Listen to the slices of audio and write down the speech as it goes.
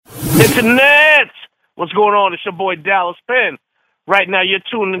Internet! What's going on? It's your boy Dallas Penn. Right now, you're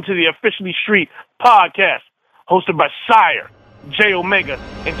tuned into the Officially Street podcast, hosted by Sire, J Omega,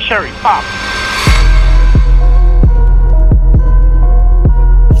 and Cherry Pop.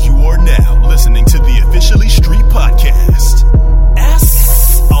 You are now listening to the Officially Street podcast.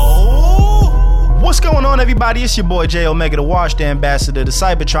 What's going on, everybody? It's your boy J Omega, the Washed Ambassador, the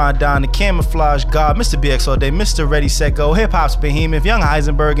Cybertron Don, the Camouflage God, Mr. BX All Day, Mr. Ready Set Go, Hip Hop's Behemoth, Young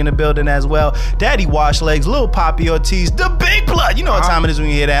Heisenberg in the building as well, Daddy Wash Legs, Lil Poppy Ortiz, the Big Blood. You know what time it is when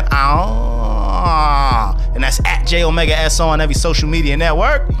you hear that. And that's at J Omega S on every social media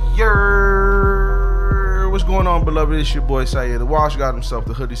network. What's going on, beloved? It's your boy Sayer, the Wash God himself,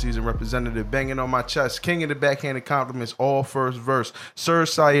 the hoodie season representative, banging on my chest, king of the backhanded compliments, all first verse. Sir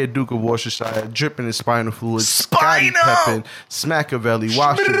Sayer, Duke of Worcestershire, dripping his spinal fluid, Scotty Peppin, Smackavelli,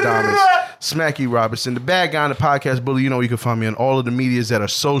 Washington, Smacky Robinson, the bad guy on the podcast bully. You know you can find me on all of the medias that are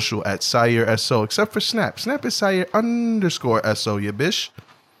social at Sayer SO, except for Snap. Snap is Sayer _SO, you bitch.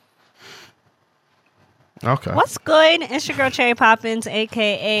 Okay. What's good? It's your girl Cherry Poppins,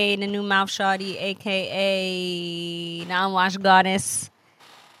 a.k.a. the new Mouth Shawty, a.k.a. the Unwashed Goddess.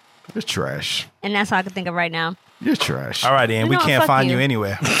 You're trash. And that's all I can think of right now. You're trash. All right, Ian. We can't find you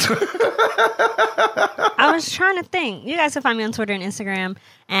anywhere. I was trying to think. You guys can find me on Twitter and Instagram,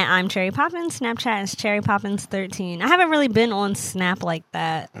 and I'm Cherry Poppins. Snapchat is Cherry Poppins 13. I haven't really been on Snap like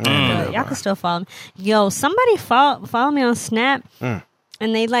that. But y'all can still follow me. Yo, somebody follow me on Snap.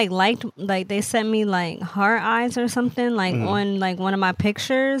 And they liked they sent me like heart eyes or something on like one of my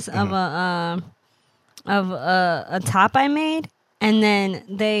pictures of a top I made, and then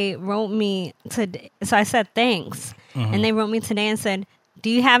they wrote me today. So I said thanks, and they wrote me today and said,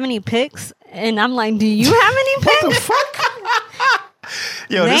 "Do you have any pics?" And I'm like, "Do you have any pics?" What the fuck?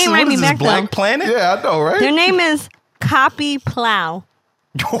 Yo, They this is, ain't write what me is this, back, Black though. Planet? Yeah, I know, right? Their name is Copy Plow.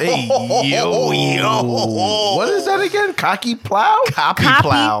 Hey, yo. What is that again? Cocky plow? Copy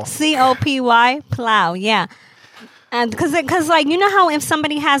Plow. COPY Plow. Yeah. And because like, you know how if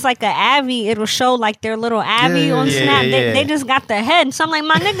somebody has like a Abby, it'll show like their little Abby on Snap. Yeah. They just got the head. So I'm like,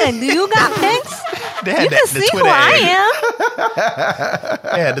 my nigga, do you got pics? They had You can see who Twitter egg. I am.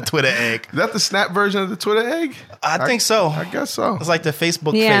 They had the Twitter egg. Is that the Snap version of the Twitter egg? I think so. I guess so. It's like the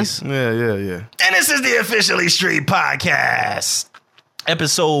Facebook Yeah. face. Yeah. And this is the Officially Street podcast.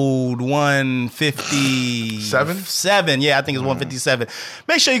 Episode 157. Yeah, I think it's 157.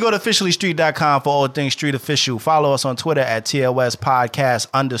 Make sure you go to officiallystreet.com for all things street official. Follow us on Twitter at TLS Podcast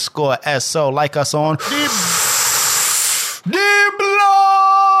 _SO. Like us on the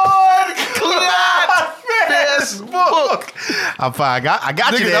Blood Clot Facebook. I'm fine. I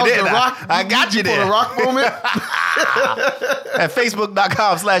got you there. Didn't I? I got you there. For the rock moment. At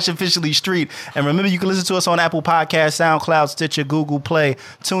facebook.com/officiallystreet. And remember, you can listen to us on Apple Podcasts, SoundCloud, Stitcher, Google Play,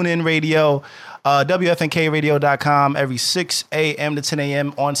 TuneIn Radio, WFNKradio.com every 6 a.m. to 10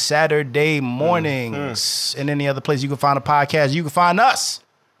 a.m. on Saturday mornings. And any other place you can find a podcast, you can find us.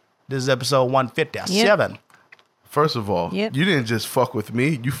 This is episode 157. First of all, you didn't just fuck with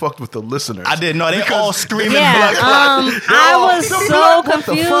me. You fucked with the listeners. I didn't know. They all screaming Yeah, blood clot. I was the so blood, what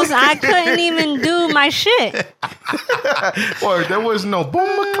the confused. fuck? I couldn't even do my shit. Or there was no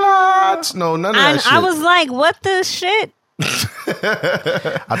boomer clots. No, none of that shit. I was like, what the shit?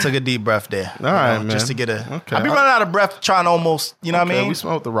 I took a deep breath there. All right, man. Just to get a... Okay. I be running out of breath trying to almost... You know what I mean? We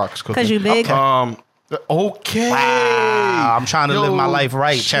smelled the rocks cooking. Because you big. Okay. Wow, I'm trying to live my life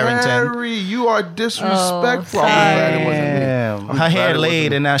right, Charrington. Cherry, you are disrespectful. Oh, I'm glad it wasn't me. Damn. I'm Her glad hair it laid wasn't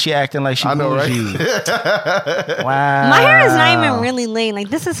me. and now she acting like she I know, bougie. right? Wow. My hair is not even really laid. Like,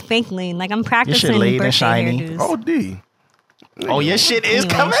 this is fake laid. Like, I'm practicing laid and birthday shiny. hairdos. Oh, D. Oh, your shit is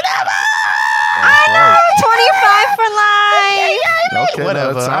Anyway. coming up. I know, 25 for life. Okay,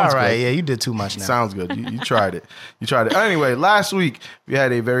 Whatever. no, that sounds All right. good. Yeah, you did too much now. Sounds good. You tried it. You tried it. Anyway, last week we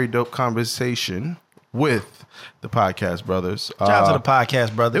had a very dope conversation with the podcast brothers. Shout out to the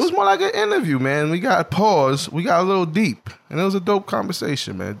podcast brothers. It was more like an interview, man. We got paused. We got a little deep. And it was a dope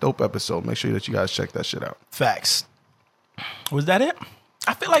conversation, man. Dope episode. Make sure that you guys check that shit out. Facts. Was that it?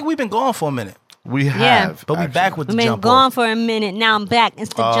 I feel like we've been gone for a minute. We have. But we back with the I've been jump gone off. for a minute. Now I'm back. It's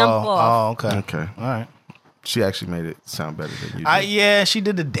the jump off. Oh, okay. Okay. All right. She actually made it sound better than you did. Yeah, she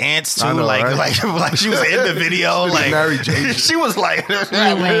did the dance too, I know, like, right? like she was in the video, She did like Mary J. she was like,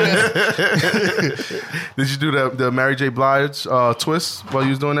 Anyways. Did you do the Mary J. Blige twist while you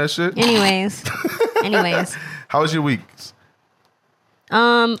was doing that shit? Anyways. How was your weeks?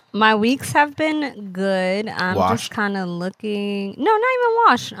 My weeks have been good. I'm Washed? just kind of looking. No, not even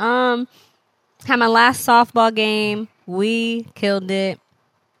washed. Had my last softball game. We killed it.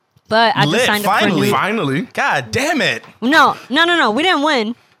 But I Lit, just signed up for a finally. new. Finally. God damn it! No. We didn't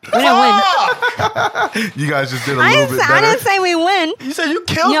win. We didn't win. You guys just did a I little bit better. didn't say we win. You said you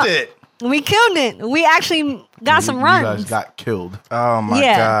killed it. We killed it. We actually got some runs. You guys got killed. Oh my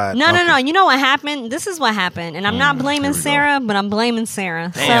god. No. You know what happened? This is what happened, and I'm not blaming Sarah, but I'm blaming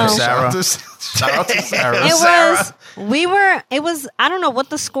Sarah. Damn, so Sarah. Shout out to Sarah. It was. I don't know what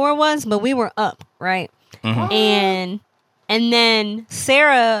the score was, but we were up, right? And then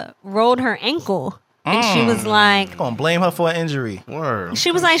Sarah rolled her ankle, and she was like, Gonna blame her for an injury. Word.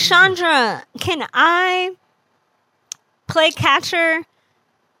 she was like, Chandra, can I play catcher?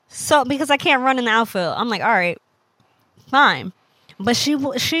 So because I can't run in the outfield, I'm like, all right, fine. But she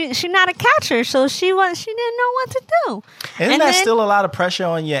not a catcher, so she didn't know what to do. Isn't that still a lot of pressure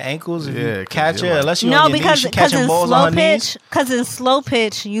on your ankles if you catch it? Unless you're on your knees, because in balls slow on her knees? pitch, because in slow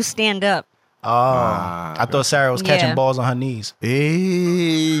pitch you stand up. Oh, I thought Sarah was catching balls on her knees.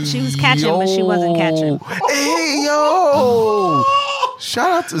 Hey, She was catching, but she wasn't catching. Hey, yo.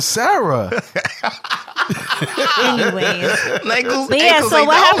 Shout out to Sarah. Anyways, Ankles, but yeah. So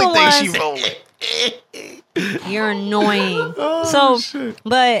what happened was rolling. you're annoying. Shit.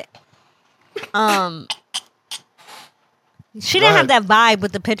 But she didn't have that vibe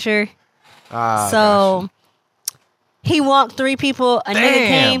with the pitcher. So he walked 3 people. A nigga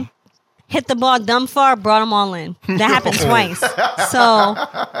came, hit the ball dumb far, brought them all in. That happened twice. So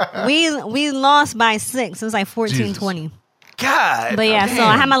we lost by 6. It was like 14-20. God. But yeah, so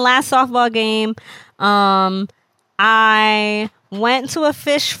I had my last softball game. I went to a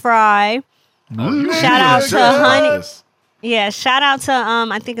fish fry. Shout out to Honey. Yeah, shout out to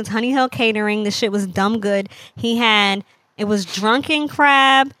I think it's Honey Hill Catering. This shit was dumb good. It was drunken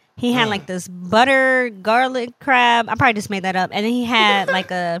crab. He had like this butter garlic crab. I probably just made that up. And then he had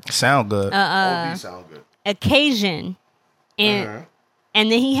like a sound good. Sound good. Occasion. And then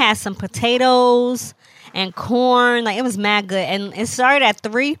he had some potatoes and corn. Like it was mad good. And it started at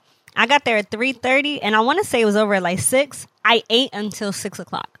 3. I got there at 3:30 and I want to say it was over at like 6. I ate until 6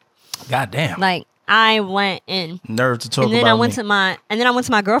 o'clock. God damn. Like I went in. Nerve to talk and then about I went me. to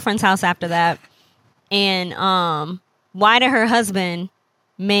my girlfriend's house after that. And why did her husband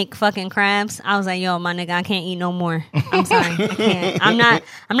make fucking crabs? I was like, yo, my nigga, I can't eat no more. I'm sorry. I can't.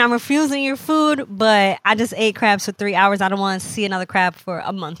 I'm not refusing your food, but I just ate crabs for 3 hours. I don't want to see another crab for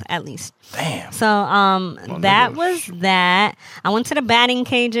a month at least. Damn. So that was that. I went to the batting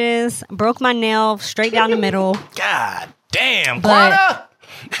cages, broke my nail straight down the middle. God damn. But- Quana.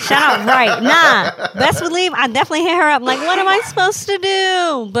 Shout out, right? Nah, best believe I definitely hit her up. Like, what am I supposed to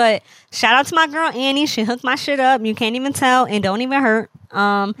do? But shout out to my girl Annie. She hooked my shit up. You can't even tell, and don't even hurt.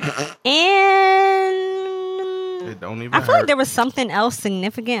 And It don't even I feel hurt. like there was something else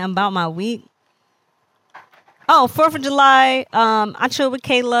significant about my week. Oh, 4th of July. I chilled with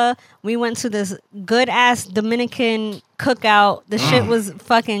Kayla. We went to this good ass Dominican cookout. The shit was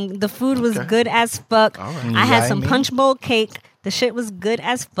fucking. The food was good as fuck. right. I had some Yummy. punch bowl cake. The shit was good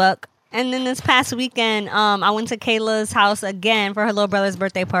as fuck. And then this past weekend, I went to Kayla's house again for her little brother's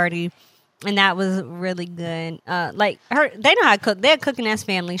birthday party. And that was really good. Like they know how to cook. They're a cooking ass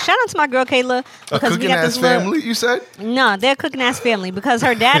family. Shout out to my girl Kayla A because we cooking got ass this little, family, you said? no, they're a cooking ass family because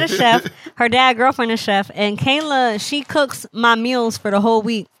her dad is chef, her girlfriend is chef, and Kayla, she cooks my meals for the whole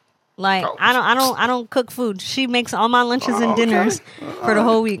week. Like I don't cook food. She makes all my lunches and dinners for the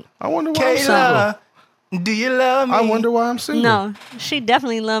whole week. I wonder why I'm single. Kayla, do you love me? I wonder why I'm single. No, she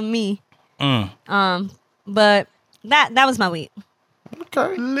definitely loved me. But that was my week.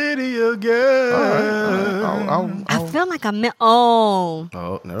 Okay. Lydia girl. All right. I feel like I Oh,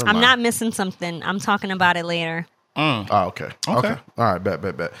 Oh, never mind. I'm not missing something. I'm talking about it later. Oh, okay. All right, bet.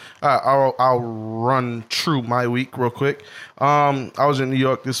 All right, I'll run through my week real quick. I was in New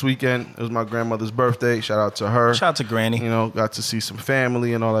York this weekend. It was my grandmother's birthday. Shout out to her. Shout out to Granny. You know, got to see some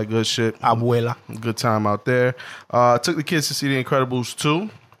family and all that good shit. Abuela. Good time out there. Took the kids to see The Incredibles 2. It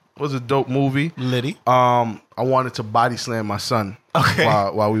was a dope movie. Liddy. I wanted to body slam my son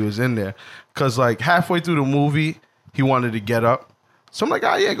while we was in there. Because, like, halfway through the movie, he wanted to get up. So I'm like,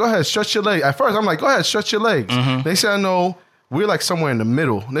 oh, yeah, go ahead, stretch your legs. At first, I'm like, go ahead, stretch your legs. They say, I know, we're like somewhere in the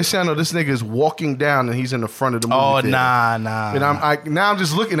middle. They say, I know, this nigga is walking down and he's in the front of the movie theater. Nah. And now I'm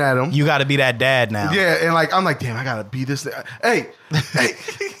just looking at him. You got to be that dad now. Yeah, and like, I'm like, damn, I got to be this. Hey,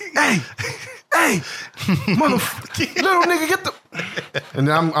 motherfucker, little nigga, get the... And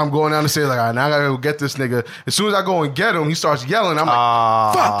then I'm going down the stairs like, all right, now I got to go get this nigga. As soon as I go and get him, he starts yelling. I'm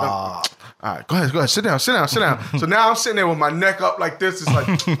like, fuck. All right, go ahead, sit down. So now I'm sitting there with my neck up like this. It's like,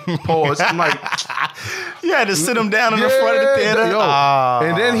 pause. I'm like, You had to sit him down in the front of the theater. Yo.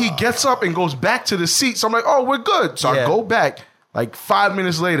 And then he gets up and goes back to the seat. So I'm like, oh, we're good. So I go back. Like 5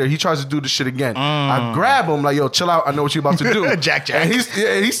 minutes later, he tries to do the shit again. I grab him like, yo, chill out. I know what you're about to do. Jack. And he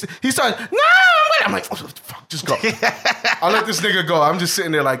starts, no, wait. I'm like, oh, fuck, just go. I let this nigga go. I'm just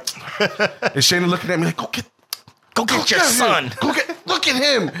sitting there like, and Shayna looking at me like, go get your son. Look at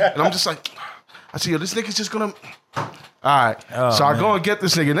him. And I'm just like, I see, yo, this nigga's just gonna. All right. So I go and get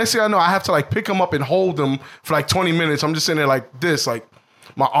this nigga. Next thing I know, I have to like pick him up and hold him for like 20 minutes. I'm just sitting there like this, like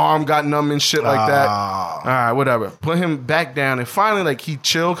my arm got numb and shit like that. All right, whatever. Put him back down. And finally, like, he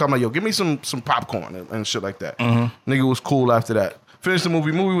chilled. I'm like, yo, give me some popcorn and shit like that. Nigga was cool after that. Finished the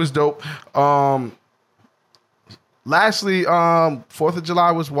movie. Movie was dope. Lastly, 4th of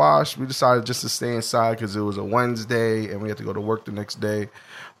July was washed. We decided just to stay inside because it was a Wednesday and we had to go to work the next day.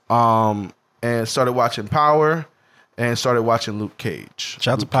 And started watching Power and started watching Luke Cage.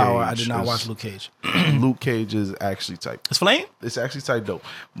 Shout out to Power. I did not watch Luke Cage. Luke Cage is actually tight. It's flame? It's actually tight dope.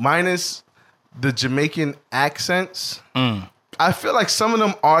 Minus the Jamaican accents. I feel like some of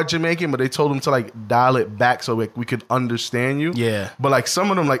them are Jamaican, but they told them to like dial it back so like we could understand you. Yeah. But like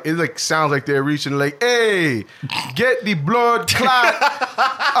some of them, like it like sounds like they're reaching like, hey, get the blood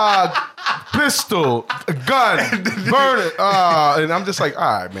clot pistol, a gun, burn it. And I'm just like,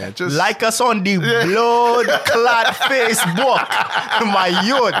 all right, man, just like us on the blood clot Facebook, my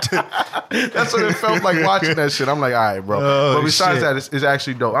youth. That's what it felt like watching that shit. I'm like, all right, bro. But besides that, it's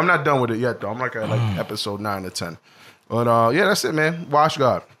actually dope. I'm not done with it yet, though. I'm like at episode 9 or 10. But yeah, that's it, man. Wash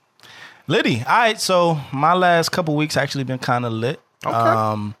God. Liddy. All right, so my last couple weeks actually been kind of lit.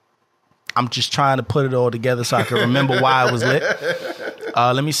 Okay. I'm just trying to put it all together so I can remember why it was lit.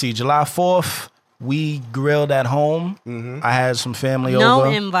 Let me see. July 4th, we grilled at home. I had some family over. No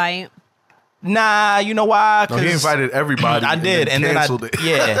invite. Nah, you know why? No, he invited everybody. I did, and then canceled it.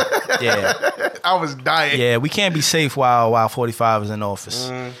 Yeah. I was dying. Yeah, we can't be safe while 45 is in office.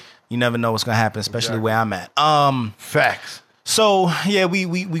 You never know what's gonna happen, especially where I'm at. Facts. So yeah,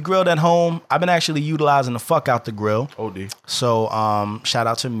 we grilled at home. I've been actually utilizing the fuck out the grill. OD. So shout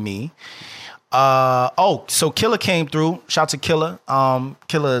out to me. So Killer came through. Shout out to Killer.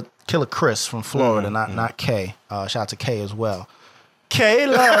 Killer Chris from Florida, not K. Shout out to K as well.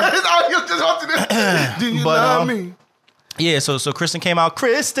 Kayla. Do you love me? Yeah, so Kristen came out.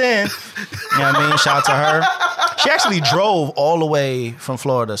 Kristen. You know what I mean? Shout out to her. She actually drove all the way from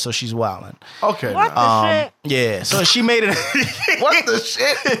Florida, so she's wilding. Okay. What the shit? Yeah, so she made it. What the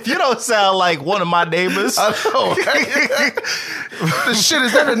shit? If you don't sound like one of my neighbors. I know. The shit,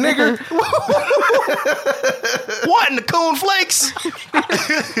 is that a nigger? What in the coon flakes?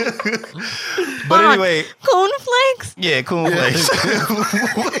 But anyway. Coon flakes? Yeah, coon flakes.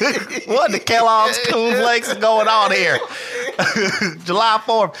 What in the Kellogg's coon flakes is going on here? July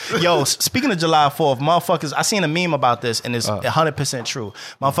 4th. Yo, speaking of July 4th, motherfuckers, I seen a meme about this and it's 100% true.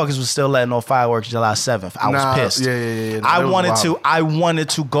 Motherfuckers was still letting off fireworks July 7th. I was pissed. Yeah. I wanted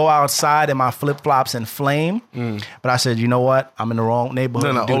to go outside in my flip-flops and flame, but I said, you know what? I'm in the wrong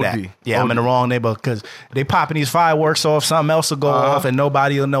neighborhood to do OD. that. Yeah, I'm in the wrong neighborhood because they popping these fireworks off, something else will go off and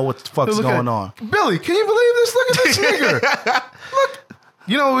nobody will know what the fuck's going on. Billy, can you believe this? Look at this nigger. Look.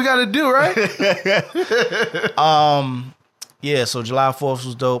 You know what we got to do, right? Yeah, so July 4th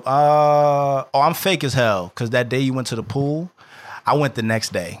was dope. I'm fake as hell because that day you went to the pool, I went the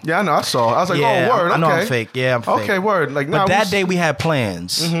next day. Yeah, I know. I saw. I was like, yeah, oh, word. I know okay. I'm fake. Yeah, I'm fake. Okay, word. Like, but that day we had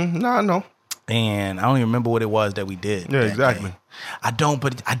plans. No, I know. And I don't even remember what it was that we did. Yeah, exactly. Day. I don't,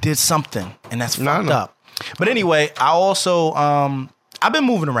 but I did something, and that's fucked up. But anyway, I also I've been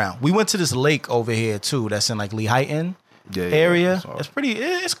moving around. We went to this lake over here too. That's in like Lehighton. Area. It's pretty.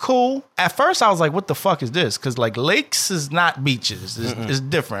 It's cool. At first, I was like, "What the fuck is this?" Because like lakes is not beaches. It's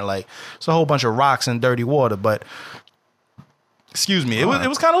different. Like it's a whole bunch of rocks and dirty water. But excuse me, it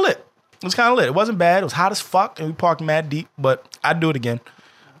was kind of lit. It was kind of lit. It wasn't bad. It was hot as fuck, and we parked mad deep. But I'd do it again.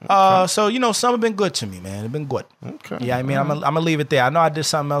 So you know, some have been good to me, man. They've been good. Okay. Yeah, I mean, I'm gonna leave it there. I know I did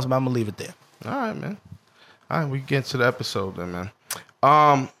something else, but I'm gonna leave it there. All right, man. All right, we get to the episode then,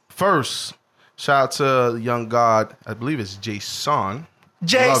 man. First. Shout out to the young god. I believe it's Jason.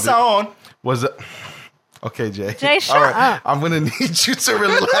 Jason. Was it? Okay, Jay. Jay, shut all right. up. I'm going to need you to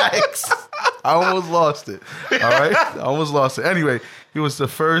relax. I almost lost it. All right? I almost lost it. Anyway, he was the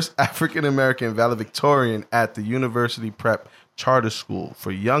first African-American valedictorian at the University Prep Charter School for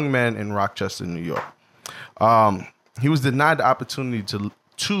young men in Rochester, New York. He was denied the opportunity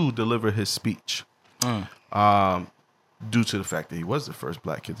to deliver his speech. Due to the fact that he was the first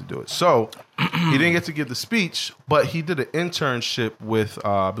black kid to do it. So he didn't get to give the speech, but he did an internship with,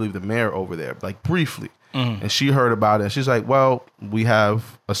 I believe, the mayor over there, like briefly. And she heard about it. And she's like, well, we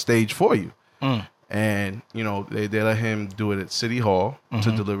have a stage for you. And, you know, they let him do it at City Hall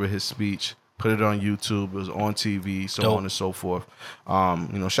to deliver his speech. put it on YouTube. It was on TV, so Dope. on and so forth.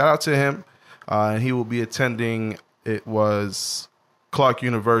 Shout out to him. And he will be attending. It was Clark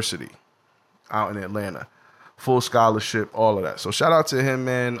University out in Atlanta. Full scholarship, all of that. So shout out to him,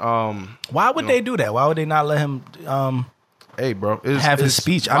 man. Why would they do that? Why would they not let him Hey, bro, have his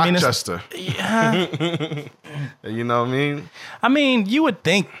speech? I mean, Rochester. Yeah. You know what I mean? I mean, you would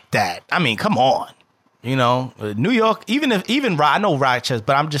think that. I mean, come on. You know, New York, I know Rochester,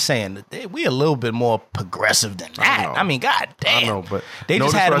 but I'm just saying we a little bit more progressive than that. I mean, god damn. I know, but they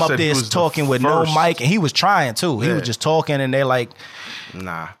just had him up there talking with no mic, and he was trying too. He was just talking, and they're like,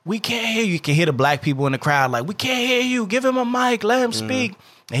 nah, we can't hear you. You can hear the black people in the crowd like, we can't hear you. Give him a mic. Let him speak.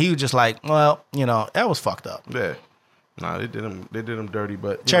 And he was just like, well, that was fucked up. Yeah. Nah, they did him dirty,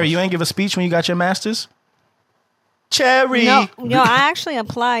 but Cherry, you ain't give a speech when you got your master's? Cherry. No, I actually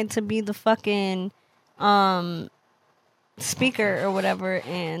applied to be the fucking speaker or whatever,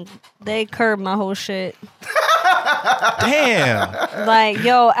 and they curbed my whole shit. Damn. Like,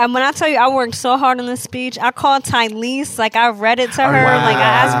 and when I tell you I worked so hard on this speech, I called Tylese, like I read it to her, like I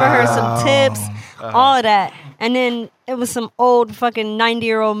asked for her some tips, all of that. And then it was some old fucking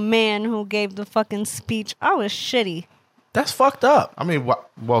 90-year-old man who gave the fucking speech. I was shitty. That's fucked up. I mean,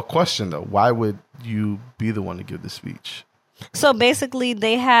 question though. Why would you be the one to give the speech? So basically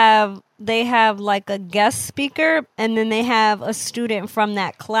they have like a guest speaker, and then they have a student from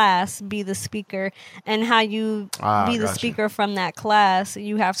that class be the speaker. And how you be the speaker from that class,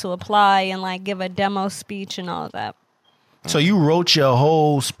 you have to apply and like give a demo speech and all of that. So you wrote your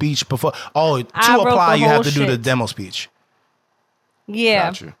whole speech before? Oh, to apply, you have to do the demo speech.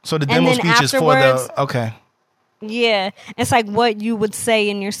 Yeah. So the demo speech is for the... Okay. Yeah. It's like what you would say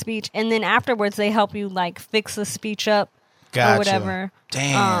in your speech. And then afterwards, they help you like fix the speech up or whatever.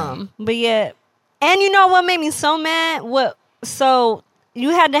 Damn. But yeah. And you know what made me so mad? So you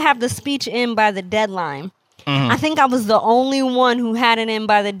had to have the speech in by the deadline. I think I was the only one who had it in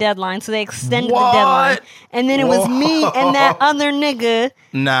by the deadline, so they extended the deadline. And then it was me and that other nigga.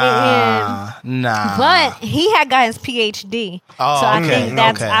 Nah. But he had got his PhD. Oh, so I think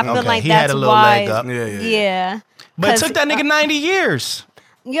that's. I feel like that's why. Leg up. Yeah. But it took that nigga 90 years.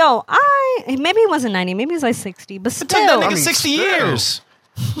 Yo, maybe he wasn't 90, maybe he was like 60, but still. It took that nigga 60 years.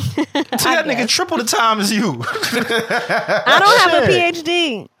 That nigga triple the time as you. I don't have a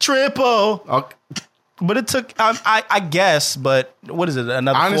PhD. Triple. Okay. But it took, I guess, but what is it,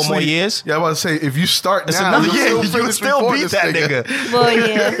 another 4 more years? Yeah, I was about to say, if you start now, you still beat that nigga. Well,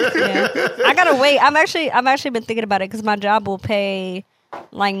 yeah. I gotta wait. I've actually been thinking about it because my job will pay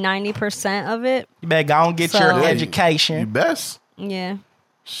like 90% of it. You better go and get your education. You best. Yeah.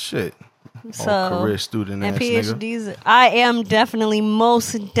 Shit. So, career student and ass PhDs, nigga. I am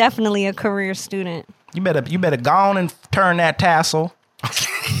most definitely a career student. You better go on and turn that tassel.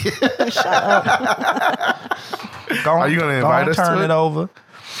 Shut up. Are you gonna invite us turn to it over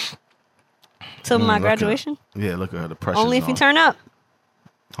to my graduation? Yeah, look at her. The pressure. Only if you turn up.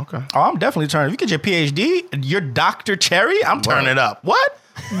 Okay. Oh, I'm definitely turning. If you get your PhD, you're Dr. Cherry, I'm turning up. What?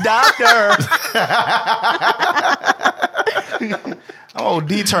 Doctor. Oh,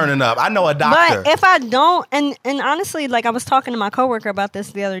 D turning up. I know a doctor. But if I don't, and honestly, like I was talking to my coworker about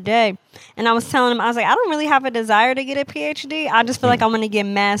this the other day, and I was telling him, I was like, I don't really have a desire to get a PhD. I just feel like I'm going to get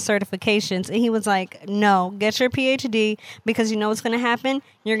mass certifications. And he was like, no, get your PhD, because you know what's going to happen?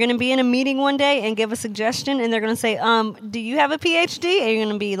 You're going to be in a meeting one day and give a suggestion, and they're going to say, do you have a PhD? And you're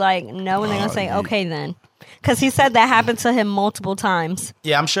going to be like, no. And they're going to say, okay, then. Because he said that happened to him multiple times.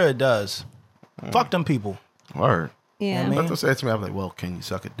 Yeah, I'm sure it does. Fuck them people. Word. Yeah. But they'll say to me, I'm like, well, can you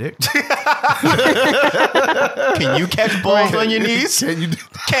suck a dick? Can you catch balls on your knees?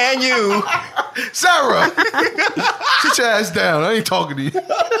 Can you? Sarah! Sit your ass down. I ain't talking to you.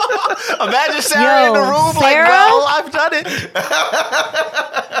 Imagine Sarah in the room Sarah? like, well, I've done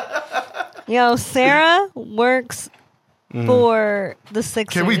it. Yo, Sarah works for the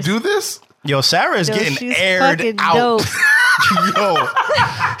Sixers. Can we do this? Yo, Sarah is getting aired out. Yo,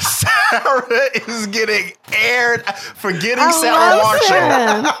 Sarah is getting aired. Forgetting Sarah Marshall.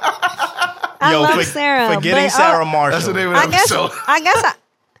 I love Sarah. Forgetting Sarah Marshall. That's the name of the episode.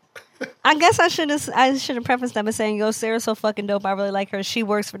 I guess I should have prefaced that by saying, yo, Sarah's so fucking dope. I really like her. She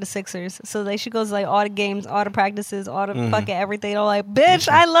works for the Sixers. So like she goes to like all the games, all the practices, all the fucking everything. I'm like, bitch,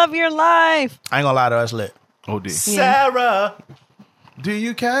 I love your life. I ain't gonna lie to us, lit. OD. Yeah. Sarah. Do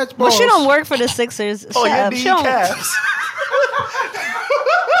you catch balls? Well, she don't work for the Sixers. Oh, Shut up. you She need don't. caps.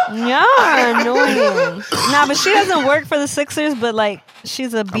 Y'all are annoying. Nah, but she doesn't work for the Sixers, but like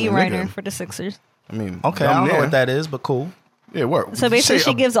she's a beat writer for the Sixers. I mean, okay, I don't know what that is, but cool. Yeah, work. So basically,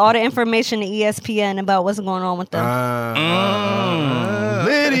 she gives all the information to ESPN about what's going on with them.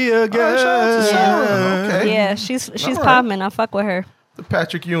 Lit city again. Shout out to Sarah. Okay. Yeah, she's All right. popping. I fuck with her. The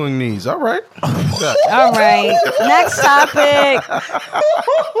Patrick Ewing knees. All right. All right. Next topic.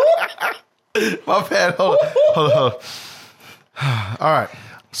 My bad. Hold on. All right.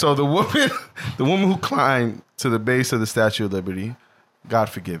 So the woman who climbed to the base of the Statue of Liberty, God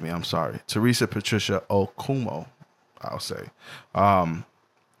forgive me, I'm sorry, Teresa Patricia Okumo, I'll say,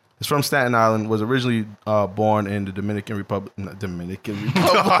 is from Staten Island. Was originally born in the Dominican Republic.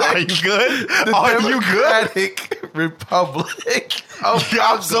 Are you good? Are you good? Republic. Oh,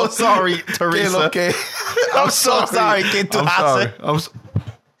 I'm so sorry, Teresa. Okay. I'm so sorry.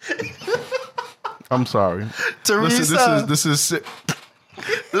 I'm sorry. Teresa. Listen, this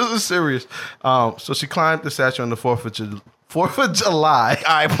is serious. So she climbed the statue on the 4th of July.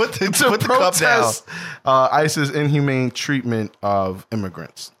 All right, put the cup down. ICE's inhumane treatment of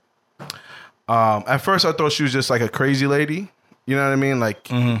immigrants. At first, I thought she was just like a crazy lady. You know what I mean? Like,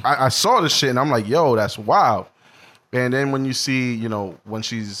 I saw this shit and I'm like, yo, that's wild. And then when you see, when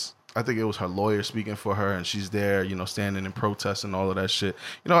she's, I think it was her lawyer speaking for her and she's there, standing in protest and all of that shit.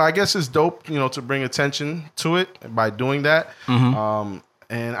 I guess it's dope, to bring attention to it by doing that.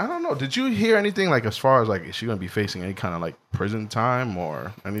 And I don't know, did you hear anything like as far as like, is she going to be facing any kind of like prison time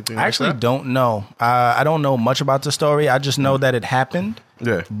or anything like that? I actually don't know. I don't know much about the story. I just know that it happened.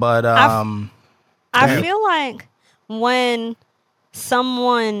 Yeah. But I feel like when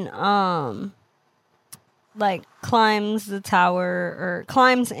someone like climbs the tower or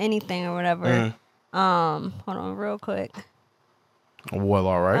climbs anything or whatever. Hold on real quick. Well,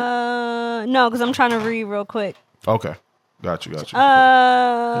 all right. No, because I'm trying to read real quick. Okay. Got you. Go ahead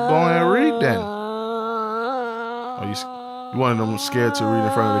and read then. You one of them scared to read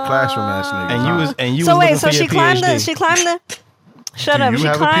in front of the classroom ass niggas. And you so was wait, looking so for she your climbed PhD. she climbed the shut Do up. you She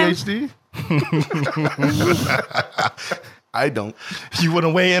have climbed a PhD? I don't. You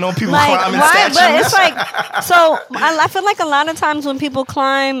wouldn't weigh in on people like climbing right, statues? but it's like so I feel like a lot of times when people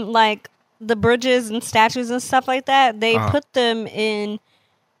climb like the bridges and statues and stuff like that, they put them in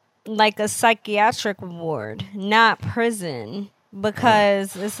like a psychiatric ward, not prison,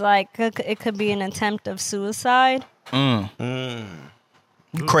 because it's like it could be an attempt of suicide. You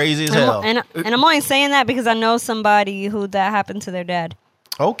crazy as hell. And I'm only saying that because I know somebody who that happened to their dad.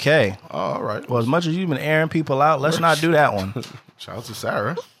 Okay. All right. Well, as much as you've been airing people out, let's not do that one. Shout out to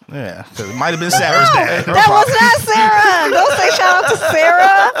Sarah. Yeah, 'cause it might have been Sarah's dad. That was not Sarah. Don't say shout out to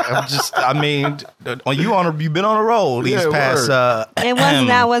Sarah. You've been on a roll these past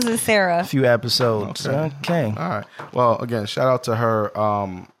That wasn't Sarah. few episodes. Okay. All right. Well, again, shout out to her.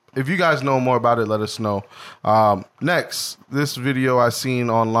 If you guys know more about it, let us know. Next, this video I seen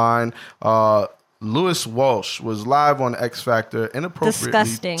online. Lewis Walsh was live on X Factor,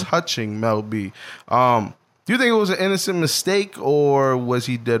 inappropriately touching Mel B. Do you think it was an innocent mistake, or was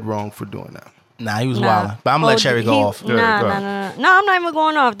he dead wrong for doing that? Nah, he was wilding. But I'm going to let Cherry go off. No, I'm not even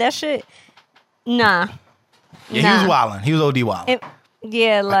going off. That shit, nah. Yeah, he was wilding. He was OD wilding.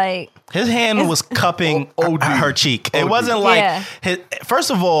 Like... His hand was cupping her cheek. It wasn't like...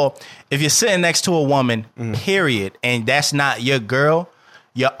 First of all, if you're sitting next to a woman, period, and that's not your girl,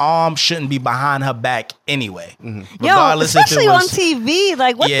 your arm shouldn't be behind her back anyway. Regardless especially if it was, on TV.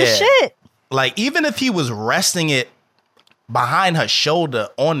 Like, what the shit? Like, even if he was resting it behind her shoulder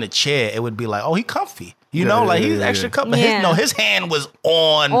on the chair, it would be like, oh, he comfy. He's extra cupping. His hand was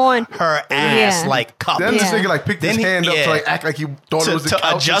on her ass, like cupping. Then this nigga like picked his hand up to like act like he thought it was the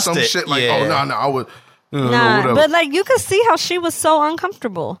couch or some shit. Like, I would. Nah, but like you could see how she was so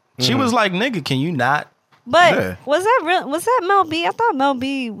uncomfortable. She was like, nigga, can you not? But was that real? Was that Mel B? I thought Mel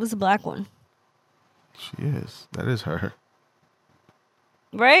B was a black one. She is. That is her.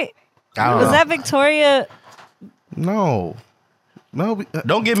 Right? Was that Victoria? No. Mel B.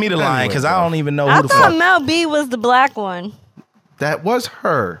 Don't give me the line because I don't even know who I the thought fuck. Mel B was the black one. That was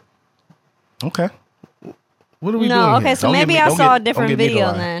her. Okay. What are we doing okay, here? so maybe I saw a different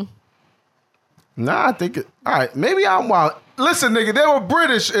video then. Nah, I think all right, maybe I'm wild. Listen, nigga, they were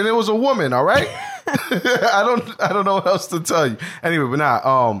British and it was a woman, all right? I don't know what else to tell you. Anyway, but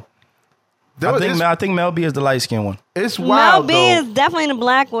I think Mel B is the light skinned one. It's wild. Mel B is definitely the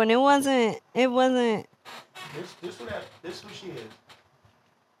black one. It wasn't. This who she is.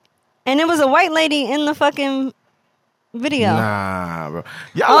 And it was a white lady in the fucking video. Nah, bro.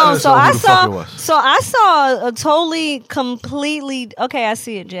 Y'all let us so know I who the fuck it was. So I saw a totally, completely. Okay, I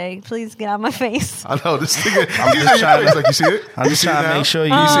see it, Jay. Please get out of my face. I know this nigga. I'm just trying. Like, you see it? I'm just trying to make sure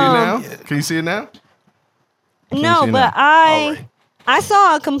you see it now. Can you see it now? No, but I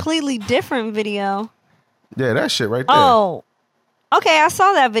saw a completely different video. Yeah, that shit right there. Oh, okay. I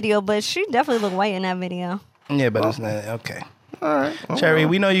saw that video, but she definitely looked white in that video. Yeah, but it's not okay. All right. Cherry,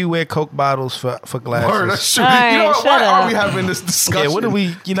 we know you wear Coke bottles for glasses. Word, that's true. All right, you know what? Why shut are up. we having this discussion? Yeah, what do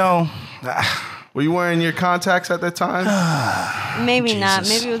we, Were you wearing your contacts at that time? Maybe not.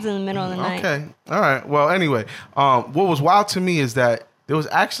 Jesus. Maybe it was in the middle of the night. Okay. All right. Well, anyway, what was wild to me is that there was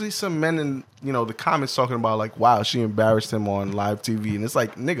actually some men in, the comments talking about like, wow, she embarrassed him on live TV. And it's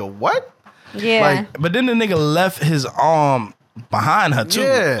like, nigga, what? Yeah. Like, But then the nigga left his arm behind her too.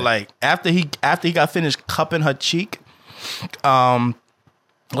 Yeah. Like after he got finished cupping her cheek,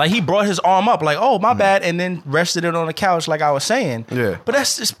 like he brought his arm up, like, oh my bad, and then rested it on the couch, like I was saying. Yeah. But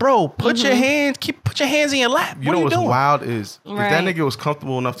that's just, bro. Put your hands in your lap. you know what's doing? wild is if that Right. nigga was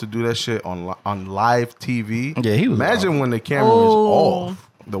comfortable enough to do that shit on live TV. Yeah, he was Imagine wild. when the camera is Oh. off.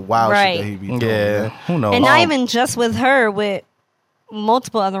 The wild Right. shit that he be doing. Yeah, man. who knows? and not even just with her, with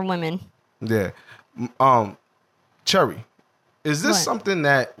multiple other women. Yeah. Cherry, is this What? something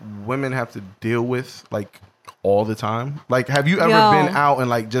that women have to deal with like all the time? Like, have you ever Yo. been out and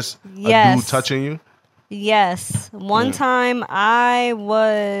like just a Yes. dude touching you? Yes. One time I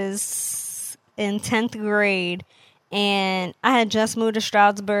was in 10th grade and I had just moved to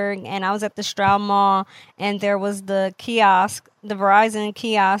Stroudsburg and I was at the Stroud Mall and there was the kiosk, the Verizon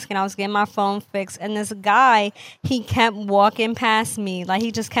kiosk, and I was getting my phone fixed and this guy, he kept walking past me. Like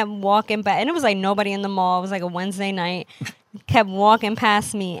he just kept walking back and it was like nobody in the mall. It was like a Wednesday night. Kept walking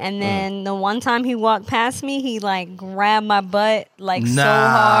past me and then the one time he walked past me, he like grabbed my butt like so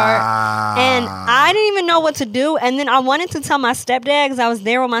hard and I didn't even know what to do. And then I wanted to tell my stepdad because I was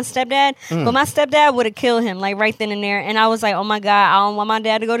there with my stepdad, but my stepdad would have killed him like right then and there. And I was like, oh my God, I don't want my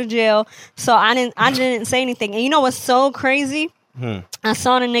dad to go to jail. So I didn't say anything. And you know what's so crazy? I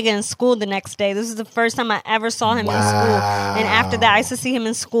saw the nigga in school the next day. This is the first time I ever saw him in school. And after that, I used to see him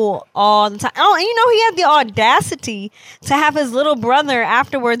in school all the time. Oh, and you know, he had the audacity to have his little brother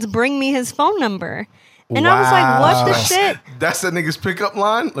afterwards bring me his phone number. And I was like, what the shit? That's that nigga's pickup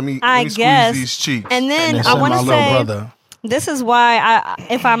line? Let me squeeze guess. these cheeks. And then And I send want my to little say, brother. this is why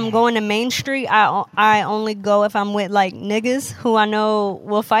if I'm going to Main Street, I only go if I'm with like niggas who I know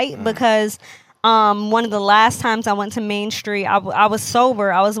will fight because one of the last times I went to Main Street, I was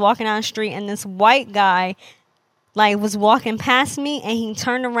sober. I was walking down the street and this white guy like was walking past me and he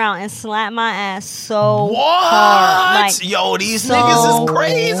turned around and slapped my ass so hard. Like, Yo, these so niggas is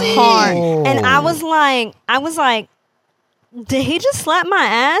crazy. hard. And I was like, did he just slap my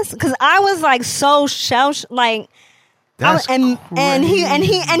ass? Because I was like so and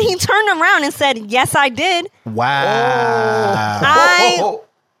he turned around and said, yes, I did. Wow.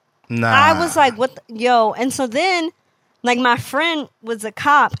 I was like, what yo? And so then like my friend was a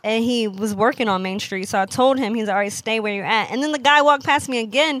cop and he was working on Main Street. So I told him, he's all right, stay where you're at. And then the guy walked past me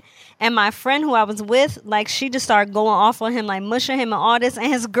again. And my friend who I was with, like, she just started going off on him, like, mushing him and all this. And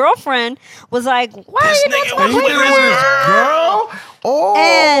his girlfriend was like, why are you not nigga was talking with to his him? Girl?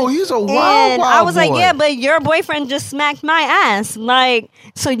 Oh, he's a wild I was boy. like, yeah, but your boyfriend just smacked my ass. Like,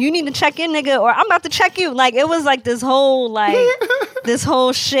 so you need to check in, nigga, or I'm about to check you. Like, it was like this whole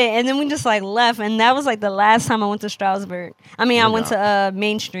shit. And then we just like left. And that was like the last time I went to Stroudsburg. I mean, I went to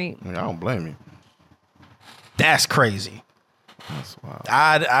Main Street. I don't blame you. That's crazy. That's wild.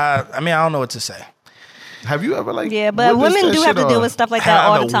 I mean, I don't know what to say. Have you ever like? Yeah, but witnessed women that do have shit, to deal or- with stuff like that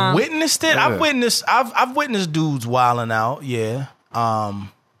all the time. Witnessed it. Yeah. I've witnessed dudes wilding out. Yeah.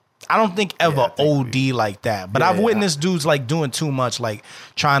 I don't think ever OD like that, but I've witnessed dudes like doing too much, like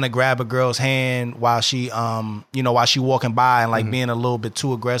trying to grab a girl's hand while she while she walking by and like being a little bit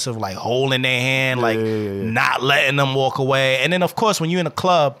too aggressive, like holding their hand, like not letting them walk away. And then of course when you're in a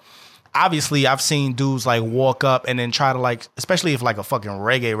club, obviously I've seen dudes like walk up and then try to like, especially if like a fucking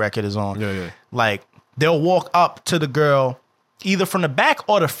reggae record is on, like they'll walk up to the girl either from the back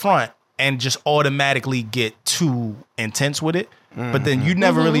or the front and just automatically get too intense with it. But then you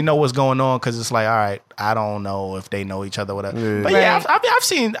never really know what's going on because it's like, all right, I don't know if they know each other, whatever. But yeah, I've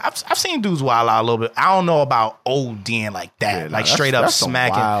seen dudes wild out a little bit. I don't know about ODing like that, like straight up that's some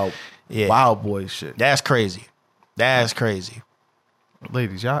smacking. wild boy shit. That's crazy. That's crazy.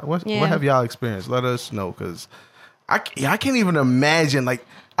 Ladies, y'all, what have y'all experienced? Let us know because I can't even imagine. Like,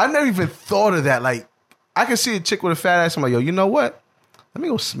 I never even thought of that. Like, I can see a chick with a fat ass. I'm like, yo, you know what? Let me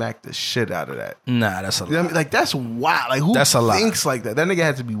go smack the shit out of that. Nah, that's a lot. You know what I mean? Like, that's wild. Like, who That's a lot. thinks like that? That nigga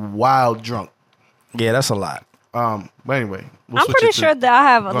had to be wild drunk. Yeah, that's a lot. But anyway, I'm pretty sure that I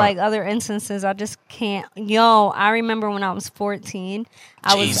have like other instances. I just can't. Yo, I remember when I was 14,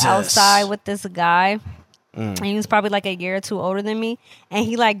 I was outside with this guy. And he was probably like a year or two older than me. And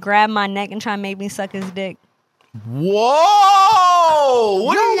he like grabbed my neck and tried to make me suck his dick. Whoa!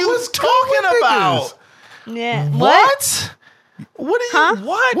 What are you talking about? Yeah. What? What are you? Huh?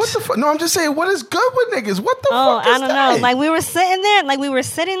 What the fuck? No, I'm just saying, what is good with niggas? What the fuck is I don't that? know. Like we were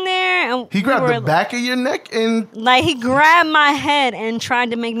sitting there, and He grabbed the back of your neck and like he grabbed my head and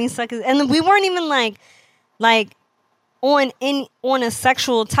tried to make me suck his. And we weren't even like on a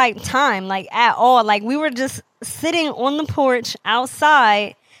sexual type time, like at all. Like we were just sitting on the porch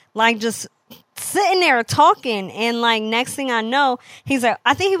outside, like just sitting there talking. And like next thing I know, he's like,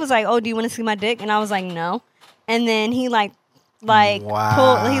 I think he was like, "Oh, do you want to see my dick?" And I was like, "No." And then he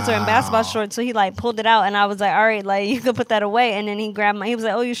pulled. He's wearing basketball shorts, so he like pulled it out, and I was like, "All right, like you could put that away." And then he grabbed he was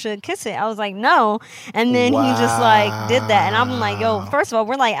like, "Oh, you should kiss it." I was like, "No." And then he just like did that, and I'm like, "Yo, first of all,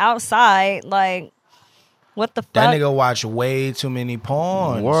 we're like outside, like what the fuck?" That nigga watch way too many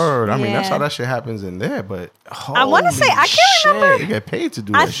porns. word. I mean, Yeah. that's how that shit happens in there. But I want to say I can't remember. they get paid to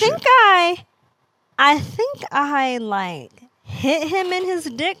do I that think shit. I think I like hit him in his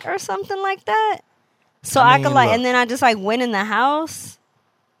dick or something like that. So I could like, look. and then I just like went in the house.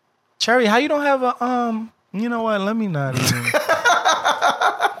 Cherry, how you don't have a you know what? Let me not even.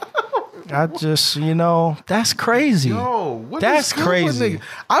 I just, that's crazy. Yo, what That's is good with crazy. niggas?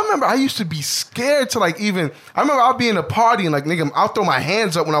 I remember I used to be scared to like even. I remember I'll be in a party and like nigga, I'll throw my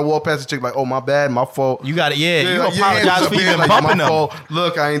hands up when I walk past the chick like, "Oh my bad, my fault." You got it. Yeah, you like, your hands apologize up for here, even like, bumping my them. fault.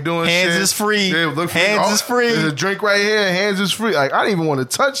 Look, I ain't doing Hands shit. is free. Yeah, look for Hands is free. There's a drink right here. Hands is free. Like I didn't even want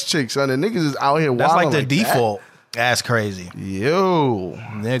to touch chicks, son. The niggas is out here. That's like wilding the that. default. That's crazy. Yo,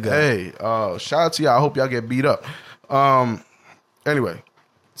 Nigga. Hey, shout out to y'all. I hope y'all get beat up. Anyway,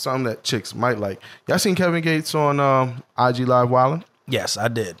 something that chicks might like. Y'all seen Kevin Gates on IG Live wilding? Yes, I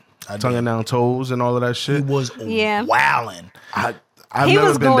did. Tonguing down toes and all of that He shit. was Yeah. wowing. I've He never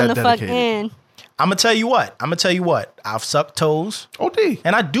was been going that the fuck dedicated. in. I'm gonna tell you what. I've sucked toes, OD.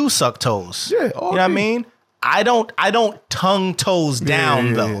 and I do suck toes. Yeah, you know what I OD. mean. I don't tongue toes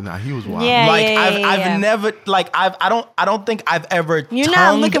down though. Nah, he was wild. Yeah. Like I've never like I don't think I've ever You're not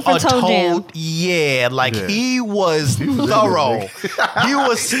tongued looking for a toe jam. toad. Yeah, like Yeah. he was thorough. He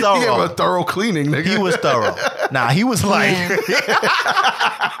was He gave a thorough. thorough cleaning, nigga. He was thorough. Nah, he was like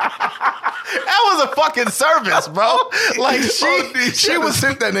that was a fucking service, bro. Like she was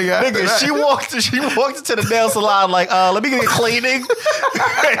sent that nigga. After nigga. that. She walked into the nail salon like, let me get cleaning.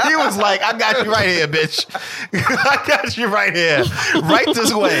 He was like, I got you right here, bitch. I got you right here, right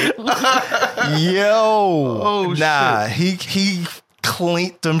this way. Yo, nah, shit. he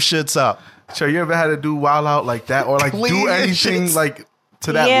cleaned them shits up. So you ever had to do wild out like that or like Clean do the anything shits. like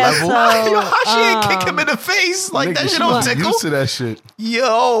to that Yeah, level? so- Yo, how she ain't kick him in the face like Nigga, that? she Shit don't was tickle. used to that shit.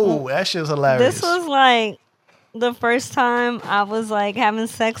 Yo, that shit's hilarious. This was like the first time I was like having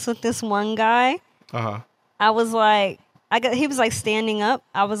sex with this one guy. I was like, he was like standing up.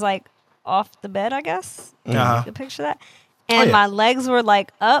 I was like off the bed, I guess. Uh-huh. You can picture that. And yeah. my legs were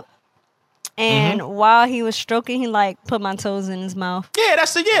like up. And while he was stroking, he like put my toes in his mouth. Yeah,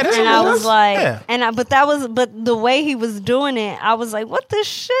 that's And a I was like, yeah. but the way he was doing it, I was like, what this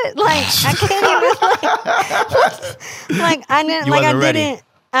shit? Like, I can't even, like I didn't, You like, I wasn't ready.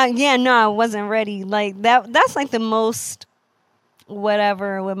 didn't, yeah, no, I wasn't ready. Like, that's like the most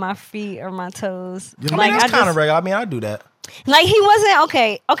whatever with my feet or my toes. I mean, Like, that's I kind of just, regular. I mean, I do that. like, he wasn't,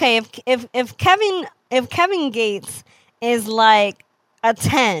 okay, if Kevin Gates is like a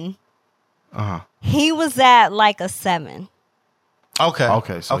 10, he was at like a 7.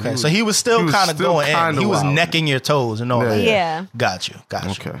 Okay. So he was still kind of going in. He was necking your toes and all that. Yeah. Got you.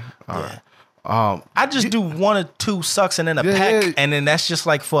 Okay. All right. I just do one or two sucks and then a peck, yeah. and then that's just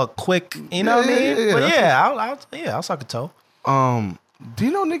like for a quick, you know what I mean? Yeah, But that's I'll suck a toe. Do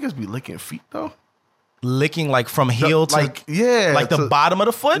you know niggas be licking feet though? Licking like from heel to like the the bottom of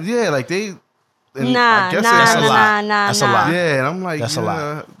the foot. Yeah, like they. and Nah, I guess that's a nah, lot. nah, nah, That's a nah. lot. Yeah, and I'm like, That's a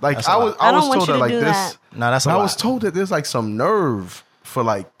lot. Like That's a I lot. was I don't told want you that to like do this. that. No, that's a I lot. was told that there's like some nerve for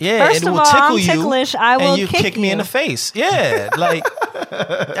like. Yeah, First it of will all, tickle I'm you, ticklish. I will and you kick me in you. the face. Yeah, like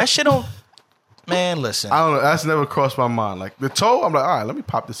that shit don't. Man, listen. I don't know. That's never crossed my mind. Like the toe, I'm like, all right, let me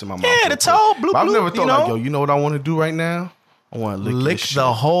pop this in my mouth. Yeah, real the quick. toe, bloop, But I've bloop, never you thought like, know? yo, you know what I want to do right now? I want to Lick this the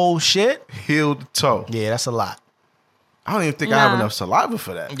shit. whole shit. Heal the toe. Yeah, that's a lot. I don't even think I have Nah. enough saliva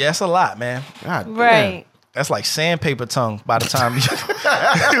for that. Yeah, that's a lot, man. God damn. Right. That's like sandpaper tongue by the time you.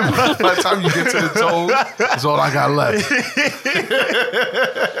 By the time you get to the toe, that's all I got left.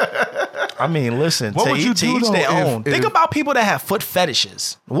 I mean, listen, What to would you each, to do, each though, their if- own. Think if- about people that have foot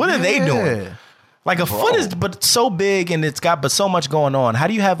fetishes. What are they doing? Yeah. Like a foot is but so big and it's got but so much going on. How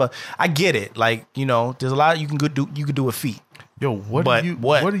do you have I get it. Like, there's a lot you can do with feet. Yo, what But are you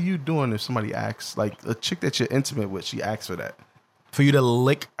what? what are you doing if somebody asks, like a chick that you're intimate with, she asks for that? For you to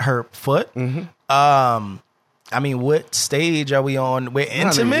lick her foot. I mean, what stage are we on? We're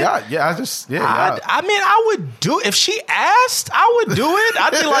intimate. I mean, I would do if she asked. I would do it.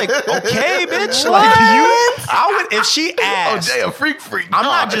 I'd be like, okay, bitch. Like you, I would if she asked. Oh, Jay, a freak. I'm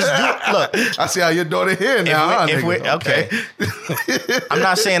not just doing. Look, I see how your daughter here now. Okay. I'm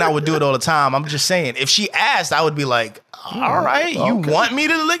not saying I would do it all the time. I'm just saying if she asked, I would be like, all right, you want me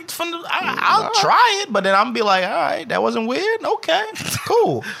to lick from the? I'll try it, but then I'm be like, all right, that wasn't weird. Okay,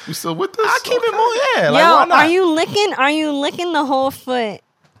 cool. You still with this? I keep it more. Yeah. Yo, like, why not? Are you licking the whole foot?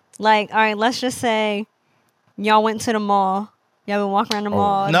 Like, all right, let's just say y'all went to the mall. Y'all been walking around the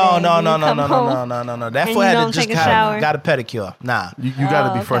mall. No. That and foot you had don't to just take a shower? got a pedicure. Nah. You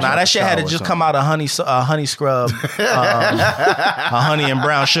gotta be fresh. Nah, that shit had to just come out of honey scrub, a honey and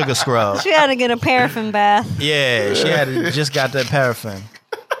brown sugar scrub. She had to get a paraffin bath. Yeah, she had to just got that paraffin.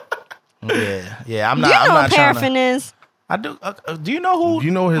 Yeah. I'm not. You know I'm not what paraffin is? I do. Do you know who? You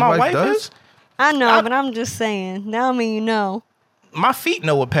know what his my wife does? is? I know, but I'm just saying. Now I mean, you know. My feet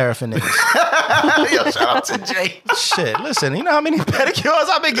know what paraffin is. Yo, shout out to Jay. Shit, listen, you know how many pedicures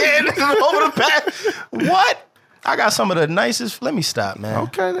I've been getting over the past? What? I got some of the nicest. Let me stop, man.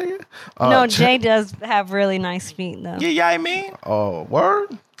 Okay, nigga. No, Jay does have really nice feet, though. Yeah, I mean. Oh, word?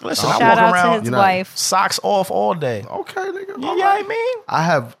 Listen, Shout I walk out around to his wife. socks off all day. Okay, nigga. Yeah, I mean. I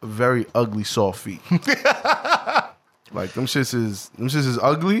have very ugly soft feet. Like them shits is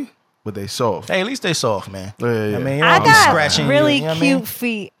ugly, but they soft. Hey, at least they soft, man. Yeah. I mean, you I don't be got scratching really you know what I cute mean?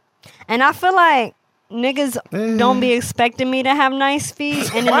 feet. And I feel like niggas don't be expecting me to have nice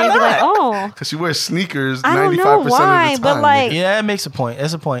feet. And then they be like, oh. Because she wears sneakers 95% I don't know why, of the but time. like. Yeah, it makes a point.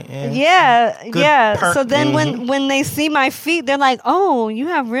 That's a point. Yeah. perk. So then when they see my feet, they're like, oh, you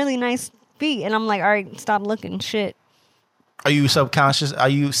have really nice feet. And I'm like, all right, stop looking. Shit. Are you subconscious? Are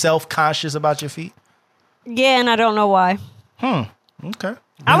you self-conscious about your feet? Yeah, and I don't know why. Okay.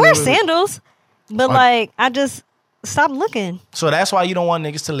 I wear sandals, but like, I just stop looking. So that's why you don't want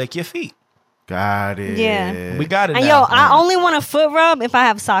niggas to lick your feet. Got it. Yeah. We got it And now. yo, I only want a foot rub if I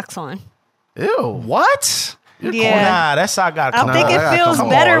have socks on. Ew. What? Yeah. Nah, that sock got to come I think off. it that gotta feels come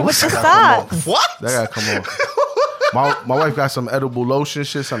better off. with the That gotta come socks. What? That gotta come off. My wife got some edible lotion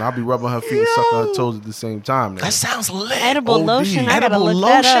shit, son. I'll be rubbing her feet and sucking her toes at the same time. That sounds lit. Edible OD. lotion. I gotta Edible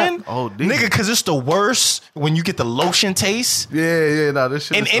look that lotion? up. OD. Nigga, because it's the worst when you get the lotion taste. Yeah, nah, this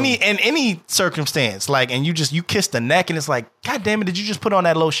shit In is any circumstance, like, and you kiss the neck, and it's like, God damn it, did you just put on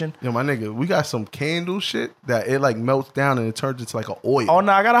that lotion? Yo, my nigga, we got some candle shit that it like melts down and it turns into like an oil. Oh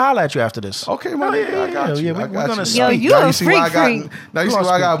no, I gotta holler at you after this. Okay, my nigga, I got you. Yeah, I we're got gonna you. speak. Yo, you Now a see why freak. Now you see why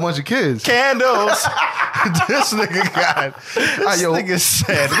I got a bunch of kids. Candles. This nigga got. This yo. nigga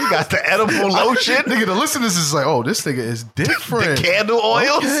said we got the edible lotion. Nigga, the listeners is like, oh, this nigga is different. The candle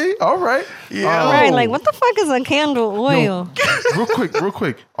oils. Okay, all right. Yeah. Right, like what the fuck is a candle oil? Real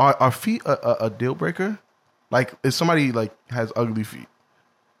quick. Are feet a deal breaker? Like, if somebody like has ugly feet,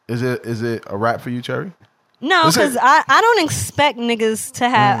 is it a wrap for you, Cherry? No, Listen. because I don't expect niggas to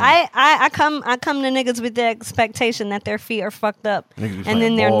have. I come to niggas with the expectation that their feet are fucked up, Niggas be and playing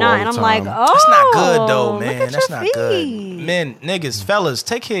then they're ball not, all and the I'm time. like, oh, That's not good though, look man. at That's your not good. feet. Men, niggas, fellas,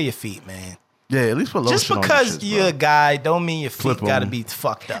 take care of your feet, man. Yeah, at least put lotion Just on because them shits, you're a guy, don't mean your feet Flip 'em. gotta be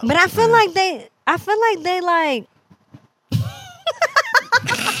fucked up. But I feel like they like. bro.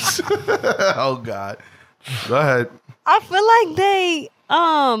 Oh God. Go ahead. I feel like they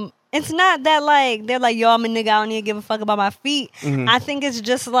it's not that like they're like, yo, I'm a nigga, I don't need to give a fuck about my feet. I think it's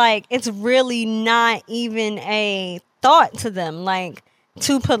just like it's really not even a thought to them, like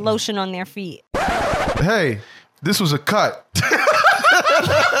to put lotion on their feet. Hey, this was a cut.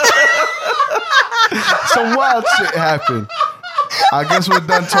 Some wild shit happened. I guess we're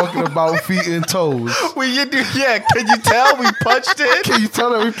done talking about feet and toes. Can you tell we punched in? Can you tell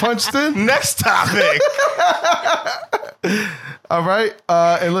that we punched in? Next topic. All right.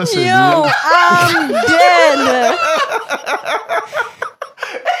 And listen. Yo, I'm dead.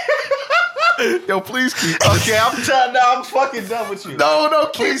 Yo, please keep. Okay, I'm fucking done with you. No,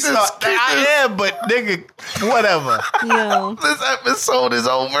 keep this. I am, but nigga, whatever. Yo. This episode is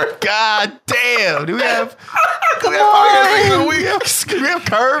over. God damn. Do we have Come on. we have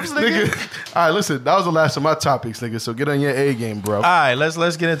curves, nigga? Nigga. All right, listen. That was the last of my topics, nigga. So get on your A game, bro. All right, let's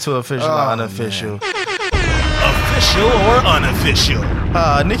get into official or unofficial. Official or unofficial?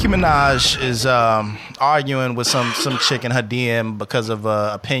 Nicki Minaj is arguing with some chick in her DM because of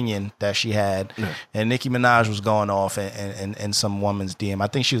an opinion that she had, and Nicki Minaj was going off in some woman's DM. I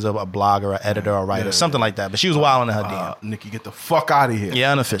think she was a blogger, or editor, or writer, something like that. But she was wilding in her DM. Nicki, get the fuck out of here.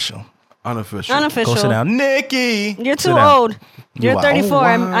 Yeah, unofficial. Unofficial. Unofficial. Go sit down, Nicki. You're Sit too down. old. You're are. 34. Oh,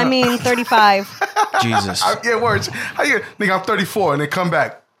 I mean 35. Jesus. I get words. Nigga, I'm 34, and then come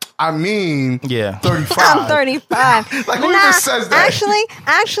back. I mean, 35. I'm 35. Like, who just says that?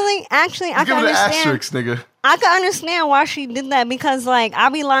 Actually, I can Give it an understand. asterisk, nigga. I can understand why she did that because, like, I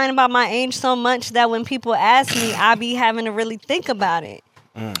be lying about my age so much that when people ask me, I be having to really think about it.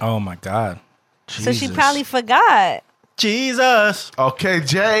 Oh my God. Jesus. So she probably forgot. Jesus. Okay,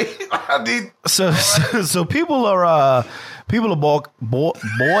 Jay. I need. So people are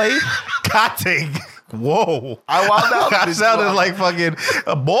boycotting. Whoa! I wound out. I sounded like fucking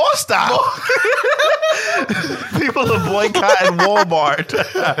a ball style. People are boycotting Walmart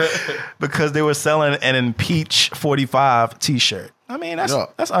because they were selling an Impeach 45 T-shirt. I mean,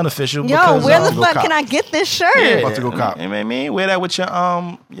 that's unofficial. Yo, because, where the fuck can I get this shirt? Yeah, about to go cop. You know what I mean? Wear that with your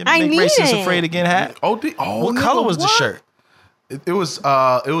I Make need Racists it. Afraid Again hat. What What color was the shirt? It was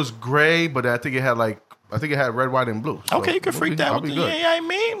gray, but I think it had red, white, and blue. So Okay, you can freak that. I'll be good. Yeah, I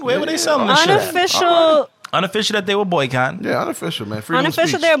mean, where were they selling this shit at? Unofficial. Unofficial that they were boycotting. Yeah, unofficial, man. Freedom of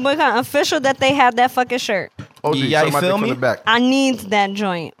Unofficial, speech. they're boycotting. Official that they have that fucking shirt. OG, Yeah, you something I feel think me? from the back. I need that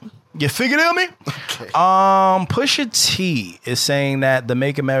joint. You figured it on me? Okay. Pusha T is saying that the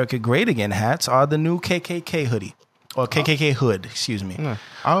Make America Great Again hats are the new KKK hoodie. Or KKK hood, excuse me. Yeah,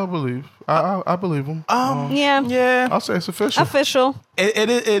 I believe. I believe him. Yeah. I'll say it's official. Official. It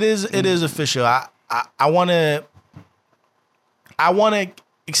is official. I want to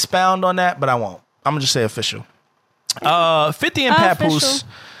expound on that, but I won't. I'm gonna just say official. 50 and Papoose.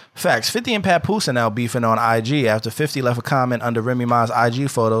 Facts. 50 and Papoose are now beefing on IG after 50 left a comment under Remy Ma's IG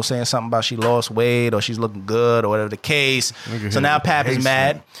photo saying something about she lost weight or she's looking good or whatever the case. So now Pap is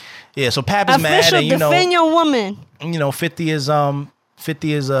mad. Yeah, so Pap is mad, Official, and you know, defend your woman. 50 is a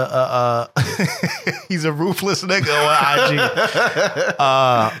he's a ruthless nigga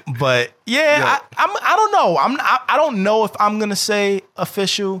on IG. But yeah, I don't know. I don't know if I'm gonna say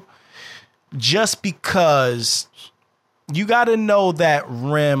official, just because you got to know that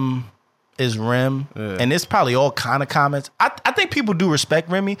Rim is Rim, and it's probably all kind of comments. I think people do respect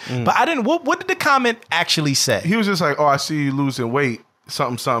Remy, but I didn't. What did the comment actually say? He was just like, "Oh, I see you losing weight."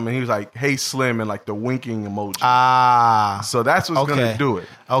 Something, and he was like, "Hey, Slim," and like the winking emoji. So that's what's gonna do it.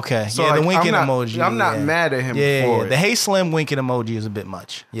 Okay, So, yeah, like, the winking I'm not- emoji. I'm not mad at him for it. The Hey Slim winking emoji is a bit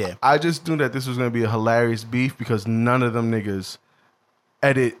much. Yeah, I just knew that this was gonna be a hilarious beef because none of them niggas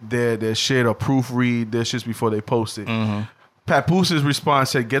edit their shit or proofread their shit before they post it. Papoose'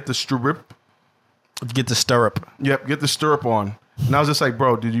 response said, "Get the strip." Get the stirrup. Yep, get the stirrup on. And I was just like,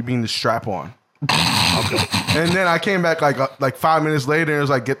 "Bro, did you mean the strap on?" Okay. And then I came back like 5 minutes later and it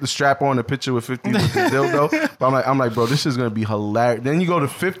was like, "Get the strap on," the picture with 50 with the dildo. But I'm like, bro, this is gonna be hilarious. Then you go to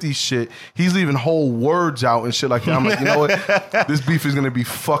 50 shit, he's leaving whole words out and shit like that. I'm like, you know what? This beef is gonna be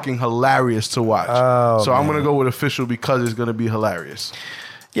fucking hilarious to watch. So I'm gonna go with official because it's gonna be hilarious.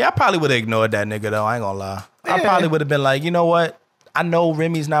 Yeah, I probably would have ignored that nigga though. I ain't gonna lie. I probably would have been like, you know what? I know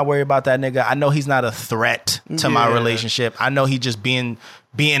Remy's not worried about that nigga. I know he's not a threat to my relationship. I know he just being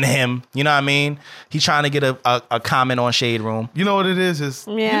him. You know what I mean? He's trying to get a comment on Shade Room. You know what it is?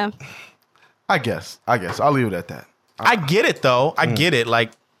 Yeah. I guess. I'll leave it at that. I get it though. I get it.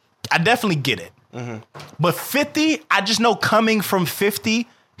 Like, I definitely get it. But 50, I just know coming from 50,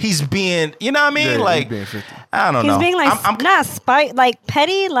 he's being, you know what I mean? Yeah, like, he's being 50. I don't know. He's being like, I'm not spite, like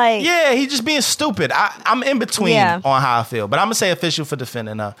petty, like. yeah, he's just being stupid. I'm in between on how I feel, but I'm gonna say official for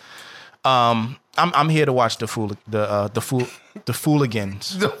defending her. I'm here to watch the fooligans.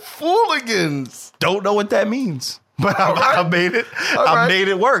 The fooligans. Don't know what that means, but I made it. I made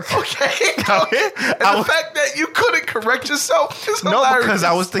it work. Okay. And the fact that you couldn't correct yourself is hilarious. No, because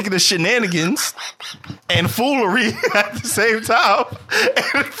I was thinking of shenanigans and foolery at the same time.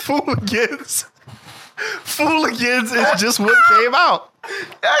 And fooligans is just what came out.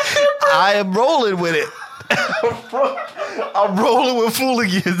 I am rolling with it. I'm rolling with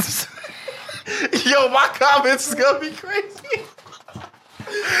fooligans. Yo, my comments is gonna be crazy.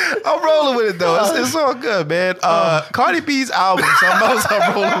 I'm rolling with it though. It's all good, man. Cardi B's album, something else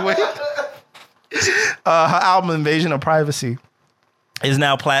I'm rolling with. Her album Invasion of Privacy is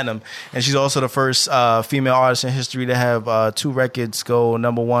now platinum, and she's also the first female artist in history to have 2 records go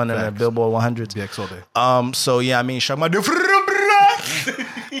number 1 in the Billboard 100. DX all day. So yeah, I mean, shout my dude.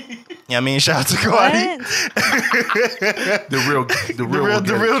 Yeah, I mean, shout out to Cardi. The real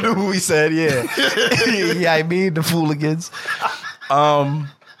dude who we said, yeah. Yeah, I mean, the fooligans.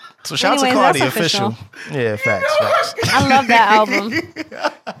 So shout out to Cardi, that's official. Yeah, facts. I love that album.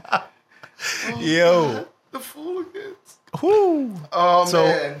 Yo. The fooligans. Whoo. Oh, So,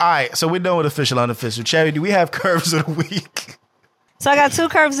 man. all right, so we're done with official, unofficial. Cherry, do we have curves of the week? So I got 2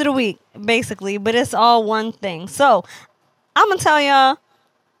 curves of the week, basically, but it's all one thing. So I'm gonna tell y'all.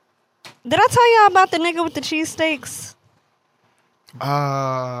 Did I tell y'all about the nigga with the cheesesteaks?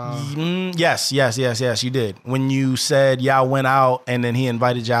 Yes, you did. When you said y'all went out and then he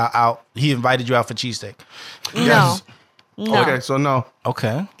invited y'all out. He invited you out for cheesesteak. Yes. No. Okay, so no.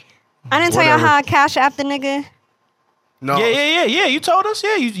 Okay. I didn't tell y'all how I cash app the nigga. No. Yeah. You told us.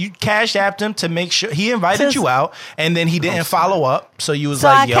 Yeah, you cash apped him to make sure he invited you out, and then he didn't follow up. So you was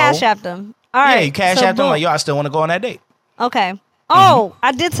like, "Yo." So I cash apped him. All right. Yeah, you cash apped him like, "Yo, I still want to go on that date." Okay. Oh,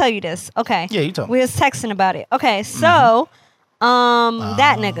 I did tell you this. Okay. Yeah, you told me. We was texting about it. Okay, so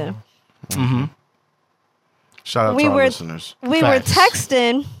that nigga. Mm-hmm. Shout out to our listeners. We were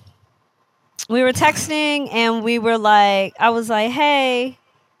texting. We were texting, and we were like, I was like, "Hey,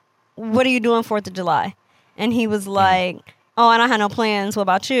 what are you doing 4th of July?" And he was like, "Oh, I don't have no plans. What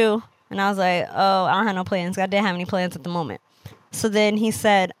about you?" And I was like, "Oh, I don't have no plans. I didn't have any plans at the moment." So then he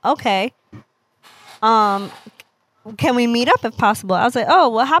said, "Okay, can we meet up if possible?" I was like, "Oh,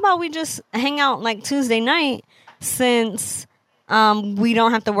 well, how about we just hang out like Tuesday night since we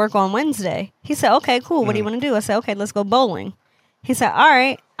don't have to work on Wednesday?" He said, "Okay, cool. What do you want to do?" I said, "Okay, let's go bowling." He said, "All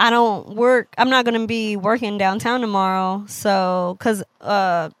right, I don't work. I'm not going to be working downtown tomorrow. So, because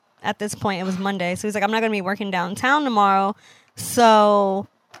at this point it was Monday. So he's like, I'm not going to be working downtown tomorrow. So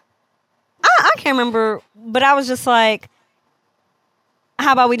I can't remember, but I was just like,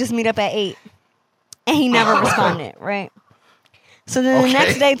 how about we just meet up at 8? And he never responded, right? So then the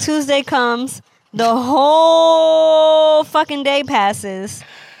next day, Tuesday comes, the whole fucking day passes,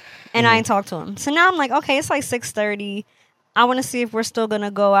 and I ain't talked to him. So now I'm like, okay, it's like 6:30. I want to see if we're still going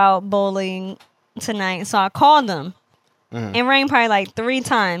to go out bowling tonight. So I called him. It rang probably like 3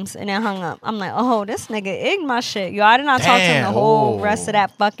 times and then hung up. I'm like, oh, this nigga ignored my shit. Yo, I did not talk to him the whole rest of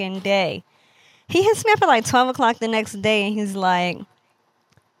that fucking day. He hits me up at like 12 o'clock the next day and he's like,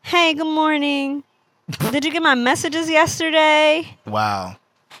 hey, good morning. Did you get my messages yesterday? Wow.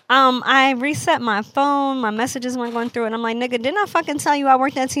 I reset my phone. My messages weren't going through. And I'm like, nigga, didn't I fucking tell you I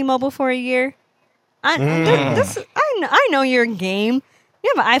worked at T-Mobile for a year? I know your game.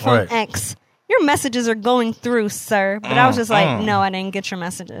 You have an iPhone X. Your messages are going through, sir. But I was just like, no, I didn't get your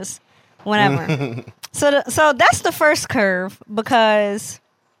messages. Whatever. So that's the first curve because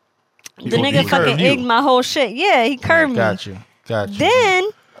the nigga fucking egged my whole shit. Yeah, he curved me. Got you. Then,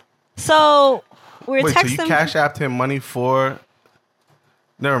 so we're texting. So you cash apped him money for...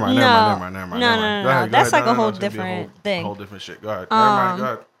 Never mind. No. That's like a whole different thing. A whole different shit. Go ahead. Never mind. Go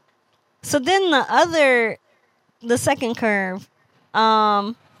ahead. So then the second curve,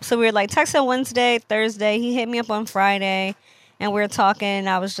 so we were like texting Wednesday, Thursday. He hit me up on Friday, and we were talking.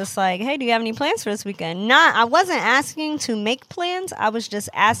 I was just like, hey, do you have any plans for this weekend? I wasn't asking to make plans. I was just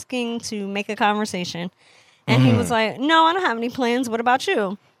asking to make a conversation. And he was like, no, I don't have any plans. What about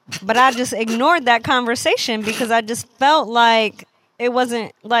you? But I just ignored that conversation because I just felt like it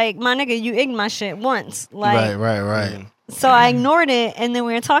wasn't like, my nigga, you ignored my shit once. Like, Right. So I ignored it, and then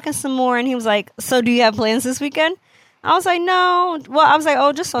we were talking some more, and he was like, so do you have plans this weekend? I was like, no. Well, I was like,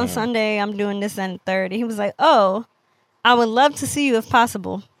 oh, just on Sunday, I'm doing this and third. And he was like, oh, I would love to see you if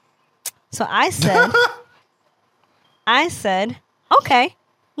possible. So I said, okay,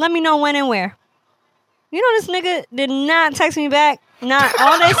 let me know when and where. You know, this nigga did not text me back. Not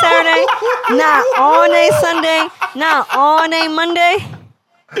all day Saturday, not all day Sunday, not all day Monday.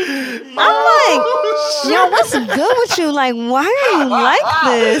 I'm like, yo, what's good with you? Like, why are you like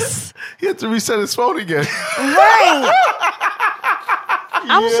this? He had to reset his phone again. Right.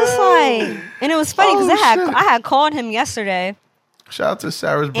 I was just like, and it was funny because I had called him yesterday. Shout out to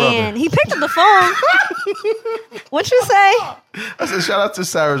Sarah's brother. And he picked up the phone. What you say? I said, shout out to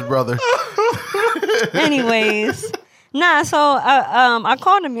Sarah's brother. Anyways. Nah, so I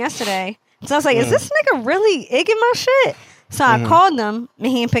called him yesterday. So I was like, is this nigga really egging my shit? So I called him, and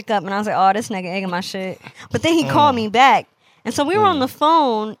he didn't pick up. And I was like, oh, this nigga egging my shit. But then he called me back. And so we were on the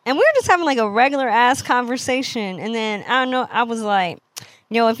phone, and we were just having like a regular-ass conversation. And then, I don't know, I was like,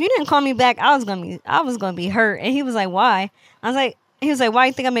 yo, if you didn't call me back, I was gonna be hurt. And he was like, why? He was like, why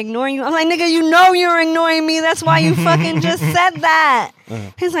you think I'm ignoring you? I'm like, nigga, you know you're ignoring me. That's why you fucking just said that.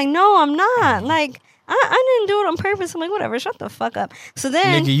 He's like, no, I'm not. Like, I didn't do it on purpose. I'm like, whatever, shut the fuck up. So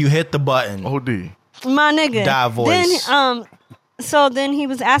then... Nigga, you hit the button. OD. My nigga. Die voice. Then, so then he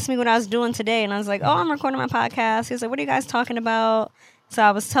was asking me what I was doing today, and I was like, oh, I'm recording my podcast. He was like, what are you guys talking about? So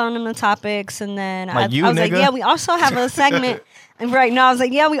I was telling him the topics, and then I was nigga? like, yeah, we also have a segment. And right now, I was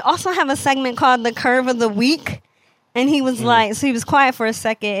like, yeah, we also have a segment called The Curve of the Week. And he was like, so he was quiet for a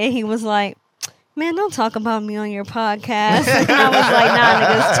second, and he was like, man, don't talk about me on your podcast. And I was like, nah,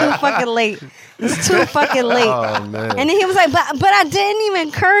 nigga, it's too fucking late. It's too fucking late. Oh, man. And then he was like, but I didn't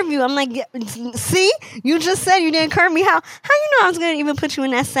even curve you. I'm like, see? You just said you didn't curve me. How you know I was going to even put you in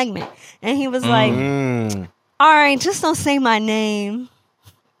that segment? And he was like, All right, just don't say my name.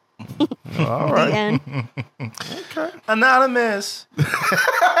 All right. The end. Okay. Anonymous.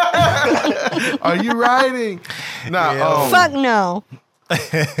 Are you riding? Nah. Fuck no.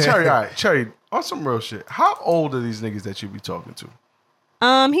 Cherry, all right, Cherry. On some real shit. How old are these niggas that you be talking to?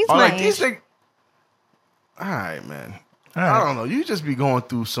 He's Or my like age. these niggas. All right, man. I don't know. You just be going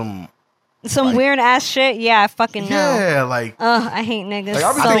through some weird ass shit. Yeah, I fucking know. Yeah, like I hate niggas.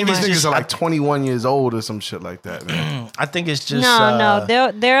 I be so thinking much. these niggas are like 21 years old or some shit like that, man. I think it's just no.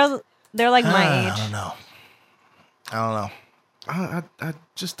 They're like my age. I don't know. I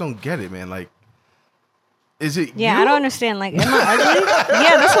just don't get it, man. Like, is it? Yeah, you? I don't understand. Like, am I ugly?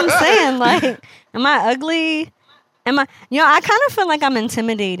 Yeah, that's what I'm saying. Like, am I ugly? Am I? I kind of feel like I'm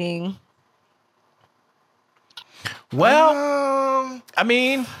intimidating. Well, I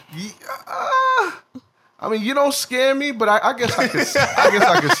mean, you don't scare me, but I guess I can see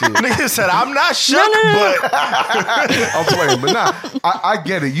it. nigga said I'm not shook, No. but I'm playing, but nah, I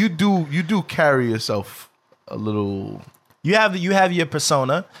get it. You do carry yourself a little. you have your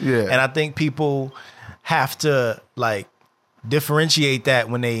persona, Yeah. and I think people have to like differentiate that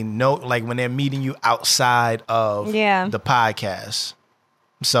when they know, like when they're meeting you outside of the podcast.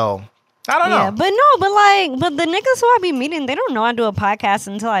 So I don't know. Yeah, but the niggas who I be meeting, they don't know I do a podcast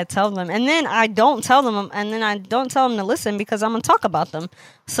until I tell them, and then I don't tell them, and then I don't tell them to listen because I'm gonna talk about them.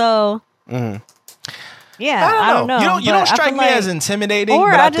 So, yeah, I don't know. You don't strike me as intimidating,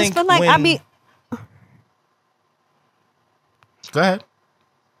 or but I I just think feel like when... I be. Go ahead.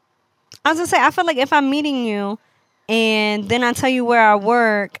 I was gonna say, I feel like if I'm meeting you, and then I tell you where I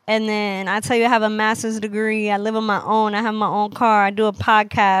work, and then I tell you I have a master's degree, I live on my own, I have my own car, I do a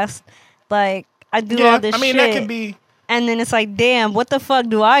podcast. Like, I do all this shit. I mean, that could be... And then it's like, damn, what the fuck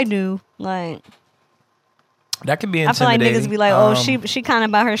do I do? Like... That could be intimidating. I feel like niggas be like, oh, she kind of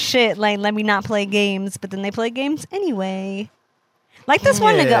about her shit. Like, let me not play games. But then they play games anyway. Like this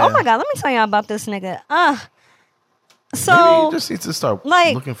one nigga. Oh, my God. Let me tell y'all about this nigga. So... Maybe you just need to start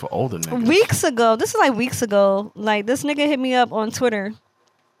looking for older niggas. Weeks ago. This like, this nigga hit me up on Twitter.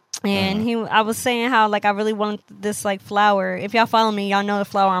 And I was saying how like I really wanted this like flower. If y'all follow me, y'all know the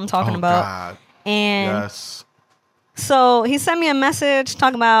flower I'm talking about. God. And so he sent me a message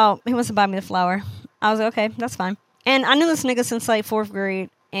talking about he wants to buy me the flower. I was like, okay, that's fine. And I knew this nigga since like 4th grade,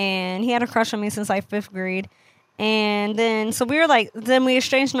 and he had a crush on me since like 5th grade. And then so we were like, then we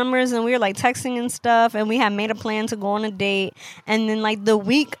exchanged numbers and we were like texting and stuff, and we had made a plan to go on a date. And then like the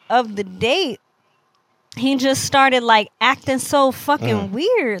week of the date, he just started like acting so fucking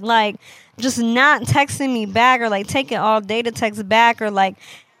weird, like just not texting me back or like taking all day to text back or like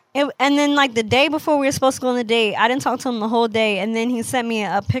and then like the day before we were supposed to go on the date, I didn't talk to him the whole day, and then he sent me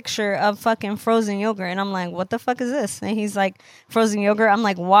a picture of fucking frozen yogurt, and I'm like, what the fuck is this? And he's like, frozen yogurt. I'm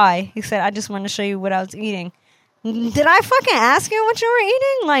like, why? He said, I just wanted to show you what I was eating. Did I fucking ask you what you were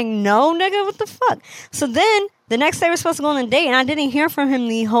eating? Like, no, nigga, what the fuck? So then the next day we're supposed to go on a date, and I didn't hear from him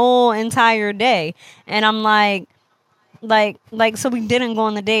the whole entire day. And I'm like, so we didn't go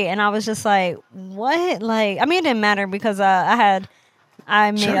on the date, and I was just like, what? Like, I mean, it didn't matter because I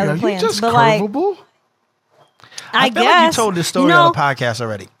made Cherry, other plans. Are you just but curvable? I feel guess like you told this story on the podcast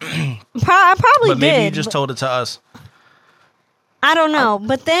already. I probably but maybe did. You just told it to us. I don't know.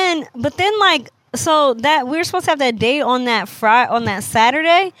 But then like, so that we were supposed to have that date on that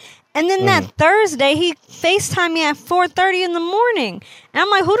Saturday, and then that Thursday he FaceTimed me at 4:30 in the morning, and I'm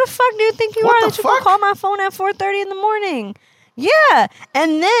like, who the fuck do you think you are that you can call my phone at 4:30 in the morning? Yeah,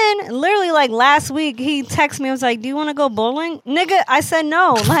 and then literally like last week he texted me. I was like, do you want to go bowling, nigga? I said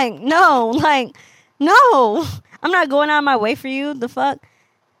no. Like no, I'm not going out of my way for you. The fuck.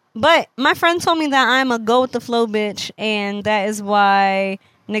 But my friend told me that I'm a go with the flow bitch, and that is why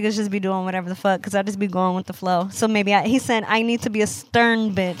niggas just be doing whatever the fuck, because I just be going with the flow. So maybe he said I need to be a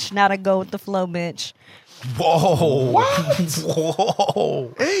stern bitch, not a go with the flow bitch. Whoa. What?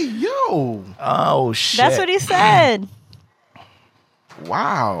 Whoa. Hey, yo. Oh, shit. That's what he said.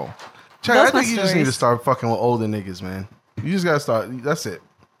 Wow. Chad, I think you just need to start fucking with older niggas, man. You just got to start. That's it.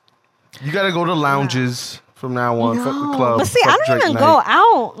 You got to go to lounges from now on. No. Fuck the club. But see, I don't even go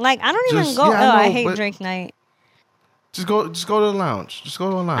out. Like, I don't even go. Yeah, I hate Drake night. Just go to the lounge. Just go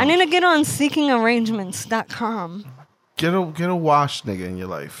to the lounge. I need to get on seekingarrangements.com. Get a wash nigga in your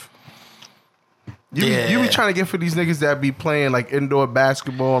life. You be trying to get for these niggas that be playing like indoor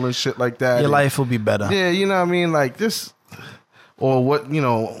basketball and shit like that. Your life will be better. Yeah, you know what I mean? Like this, or what,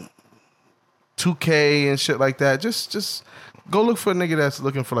 2K and shit like that. Just go look for a nigga that's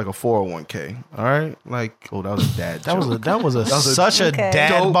looking for like a 401k. All right, like that was a dad. That was such a okay.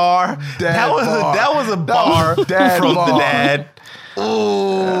 dad bar. That was a bar dad from bar. the dad.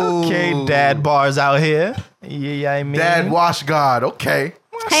 Ooh. Okay, dad bars out here. Yeah, I mean. Dad wash God. Okay.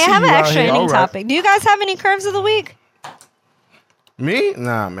 Hey, I have an you out extra here. inning All right. topic. Do you guys have any curves of the week? Me?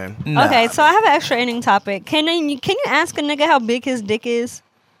 Nah, man. Nah. Okay, so I have an extra inning topic. Can you ask a nigga how big his dick is?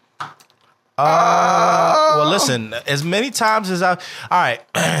 Well, listen, as many times as all right,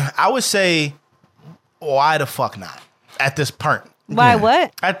 I would say, why the fuck not? At this point. Why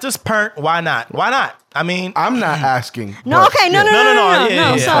what? At this point, why not? Why not? I mean, I'm not asking. No, okay, no.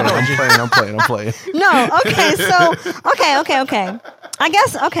 yeah. So, I'm playing. no, okay, so okay. I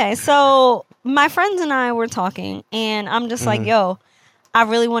guess okay, so my friends and I were talking, and I'm just like, yo, I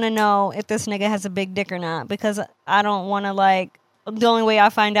really want to know if this nigga has a big dick or not, because I don't want to, like, the only way I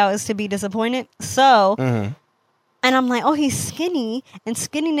find out is to be disappointed. So, and I'm like, oh, he's skinny, and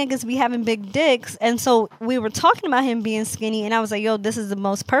skinny niggas be having big dicks. And so we were talking about him being skinny, and I was like, yo, this is the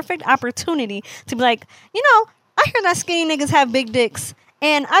most perfect opportunity to be like, I hear that skinny niggas have big dicks.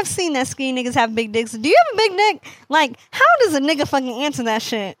 And I've seen that skinny niggas have big dicks. Do you have a big dick? Like, how does a nigga fucking answer that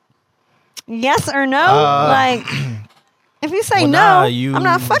shit? Yes or no? Like, if you say no, I'm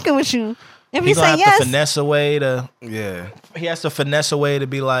not fucking with you. If you say yes, to finesse a way to. Yeah. He has to finesse a way to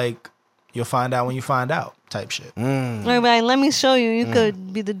be like, you'll find out when you find out type shit. like, let me show you. You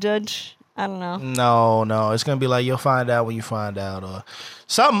could be the judge. I don't know. No. It's going to be like, you'll find out when you find out. Or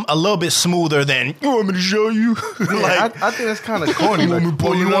something a little bit smoother than, you want me to show you? I think that's kind of corny. You want me to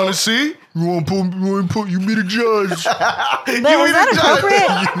pull you want to see? You want to pull, you be the judge. But is that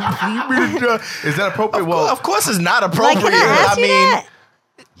appropriate? You be the judge. Is that appropriate? Well, of course it's not appropriate. Like, can I ask you that?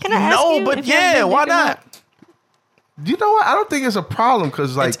 Can I ask no, you but if you have a yeah, big why dick or not? you know what? I don't think it's a problem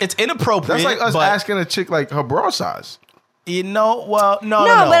because, like, It's inappropriate. that's like us but, asking a chick, like, her bra size. No, No, but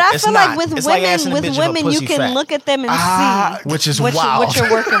I it's feel not. like with It's like women, asking a bitch if her you pussy can fat. look at them and see which is what wild. what you're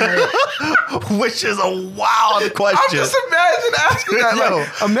working with. Which is a wild question. I'm just imagine asking that.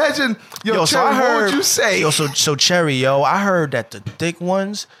 Like, imagine, yo, so Cherry, I heard, what would you say? Yo, so Cherry, I heard that the thick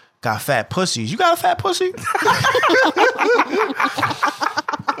ones got fat pussies. You got a fat pussy?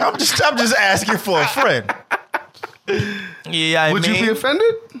 I'm just asking for a friend. Yeah, Would you be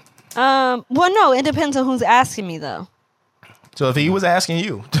offended? Well, no, it depends on who's asking me though. So if he was asking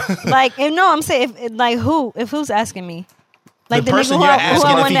you, Like, I'm saying if who's asking me, like the the person nigga you're who I asking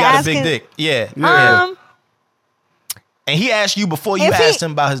if wanted he to got a ask big him- dick, yeah. And he asked you before you If he- asked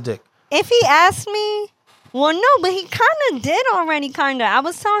him about his dick. If he asked me, well, no, but he kind of did already. Kind of. I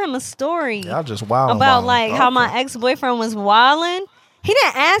was telling him a story Y'all just wild about like how my ex-boyfriend was wilding. He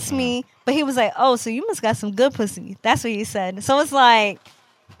didn't ask me, but he was like, "Oh, so you must got some good pussy." That's what he said. So it's like,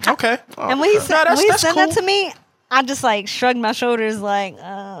 Okay. and when he said, that's that cool. to me, I just like shrugged my shoulders, like,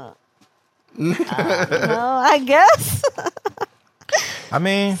 no, I guess. I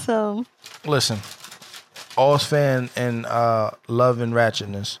mean, So listen, all's fan and love and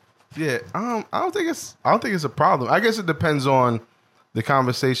ratchetness. Yeah, I don't think it's a problem. I guess it depends on the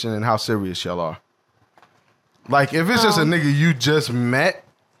conversation and how serious y'all are. Like, if it's just a nigga you just met,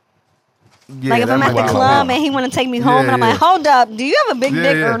 yeah, like if I'm at the club and he want to take me home, and I'm like, hold up, do you have a big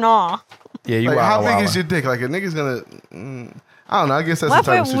dick or not? Yeah, you like, wild. how big is your dick? Like, a nigga's gonna, I don't know. I guess that's the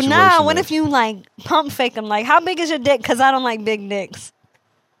type of situation. What if you like pump fake him? Like, how big is your dick? Because I don't like big dicks.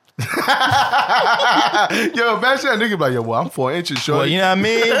 Yo, imagine that nigga be like, yo, well, I'm 4 inches short. Well, you know what I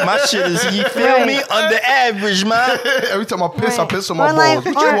mean? My shit is, you feel me? Under average, man. Every time I piss, I piss on my Or like,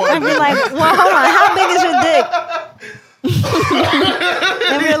 balls. What you or want? be like, well, hold on, how big is your dick?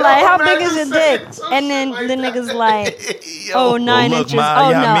 And be like, how big is your dick? And then the nigga's like, oh, 9 look, inches. Ma, Oh,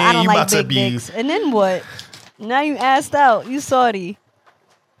 yeah, no, I mean, I don't you like about to big be- dicks. And then what? Now you asked out. You salty.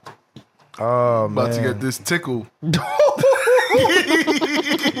 Oh, About to man. get this tickle.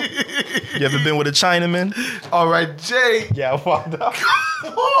 You ever been with a Chinaman? All right, Jay. Yeah, I fucked up.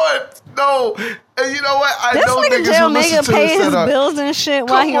 What? No. And you know what? I This know nigga niggas Jay who Omega listen to pay this his that are, bills and shit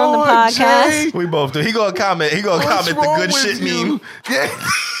while Come he on the on, podcast. Jay. We both do. He gonna comment. He gonna What's comment the wrong good with shit you? meme. Yeah.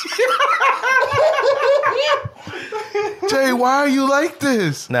 Jay, why are you like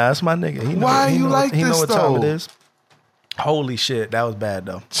this? Nah, that's my nigga. He know, Why he you know, like he know this, what time it though? is. Holy shit, that was bad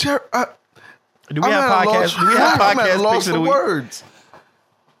though. Do Do we have podcasts? Do we have I'm at a podcast loss picks of for the week? words.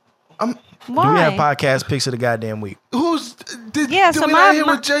 Why? Do we have podcast picks of the goddamn week? Did Yeah, did so we my- not hear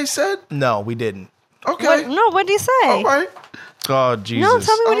my- what Jay said? No, we didn't. Okay. What did he say? All right. Oh Jesus! No,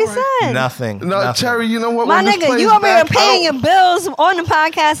 tell me what he All right. said. Nothing. No, nothing. Cherry, you know what? My When this nigga, plays you over here back paying out- your bills on the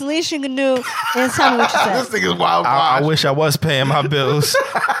podcast. The least you can do is tell me what you This said. nigga's wild. I wish I was paying my bills,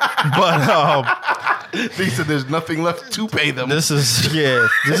 but He said there's nothing left to pay them. this is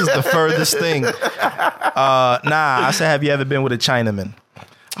the furthest thing. Nah, I said, have you ever been with a Chinaman?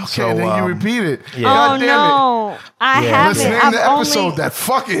 Okay, So, then you repeat it. yeah. God Oh damn no, I Yeah. it. haven't. Let's name I've the episode only. that.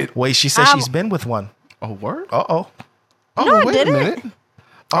 Fuck it. Wait, she said I'm- she's been with one. Oh, word? Uh-oh. Oh, No, I wait didn't. a minute.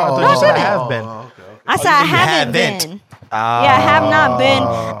 Oh, I thought No, you said I I didn't. have been. Okay. I said I you haven't haven't. been. Yeah, I have not been.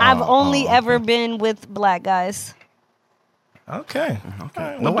 I've only ever been with black guys. Okay.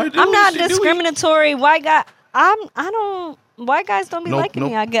 No, I'm not discriminatory. White guy. White guys don't be liking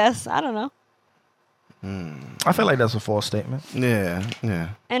me. I guess. I don't know. I feel like that's a false statement. Yeah.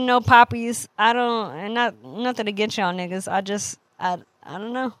 And no poppies. I don't. And nothing against y'all niggas. I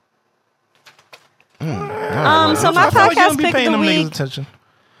don't know. So my I feel like you podcast don't be pick paying of the them niggas week. attention.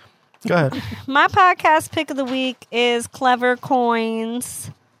 Go ahead. My podcast pick of the week is Clever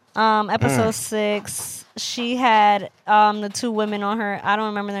Coins, episode 6. She had the 2 women on her. I don't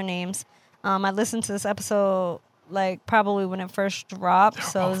remember their names. I listened to this episode like probably when it first dropped,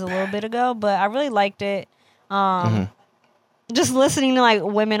 so it was a little bit ago. But I really liked it. Just listening to like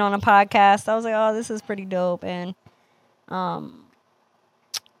women on a podcast, I was like, oh, this is pretty dope. And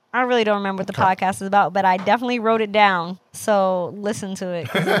I really don't remember what the podcast is about, but I definitely wrote it down. So listen to it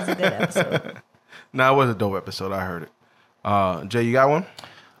because it was a good episode. No, it was a dope episode. I heard it. Jay, you got one?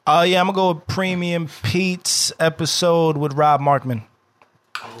 Yeah, I'm gonna go with Premium Pete's episode with Rob Markman.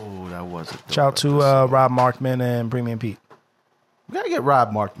 Oh, that was a dope Shout out to Rob Markman and Premium Pete. We gotta get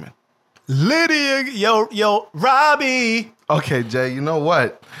Rob Markman. Lydia, yo, Robbie. Okay, Jay, you know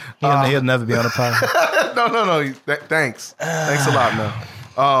what? He'll never be on the podcast. No. Thanks a lot, man.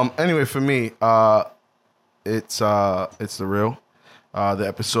 Anyway, for me, it's The Real. The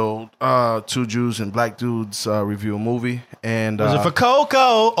episode, 2 Jews and black dudes review a movie. And Was it for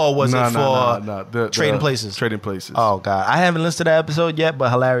Coco or was it for no. Trading Places? Trading Places. Oh, God. I haven't listened to that episode yet, but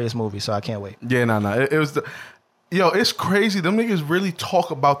hilarious movie, so I can't wait. Yeah, no. It was it's crazy. Them niggas really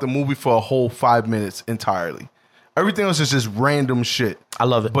talk about the movie for a whole 5 minutes entirely. Everything else is just random shit. I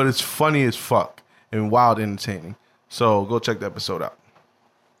love it. But it's funny as fuck and wild entertaining. So go check the episode out.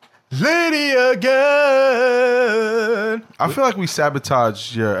 Lydia again. I feel like we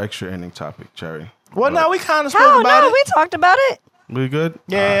sabotaged your extra ending topic, Cherry. Well, now we kind of spoke Oh about no, it. we talked about it. We good?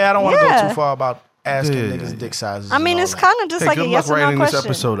 Yeah, I don't want to Yeah. go too far about asking Yeah, niggas yeah. dick sizes. I mean, and it's all that. kind of just Hey, like a good yes luck or no writing question. this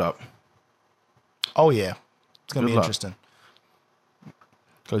episode up. Oh, yeah. It's going to Good be luck. interesting.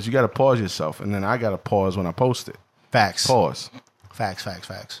 Because you got to pause yourself, and then I got to pause when I post it. Facts. Pause.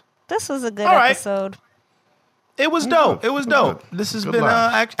 Facts. This was a good All right. episode. It was dope. It was dope. Good. This has Good been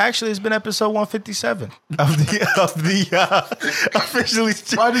luck. actually it's been episode 157 of the officially.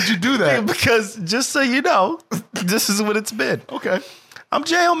 Why did you do that? Because just so you know, this is what it's been. Okay. I'm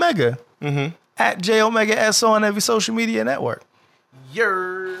J Omega at J Omega S on every social media network.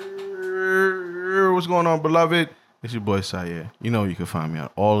 What's going on, beloved? It's your boy Syer. You know you can find me on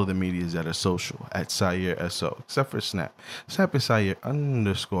all of the medias that are social at Syer SO, except for Snap. Snap is Syer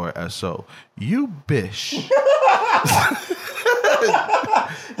 _SO. You bish.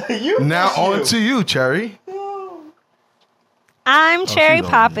 Now on to you, Cherry. I'm Cherry she's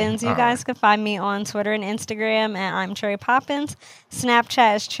over Poppins. there. You guys can find me on Twitter and Instagram at I'm Cherry Poppins.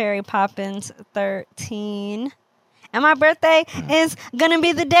 Snapchat is Cherry Poppins 13. And my birthday is going to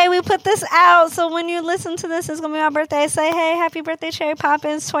be the day we put this out. So when you listen to this, it's going to be my birthday. Say, hey, happy birthday, Cherry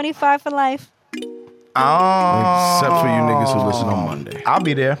Poppins, 25 for life. Except for you niggas who listen on Monday. I'll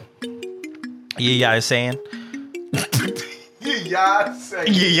be there. Yeah, saying. Yeah,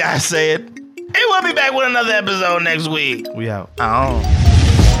 Yeah, say it. And we'll be back with another episode next week. we out.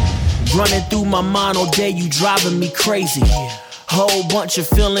 Running through my mind all day, you driving me crazy. Whole bunch of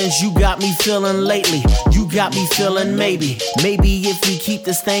feelings you got me feeling lately. You got me feeling maybe if we keep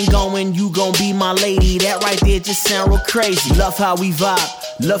this thing going, you gon' be my lady. That right there just sound real crazy. Love how we vibe,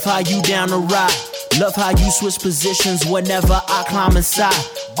 love how you down to ride. Love how you switch positions whenever I climb inside.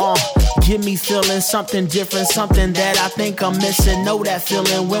 Give me feeling something different, something that I think I'm missing. Know that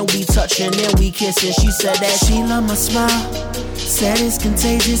feeling when we touching and we kissing. She said that she love my smile, said it's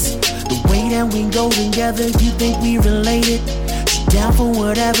contagious. The way that we go together, you think we related. She down for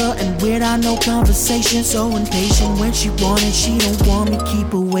whatever and without no conversation. So impatient when she wanted, she don't want me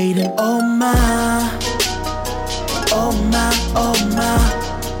keep her waiting. Oh my, oh my, oh my,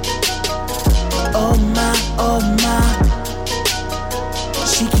 oh my, oh my.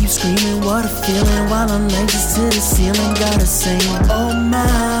 She keeps screaming, what a feeling, while her legs is to the ceiling. Got her saying, oh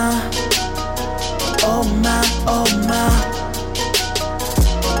my, oh my, oh my,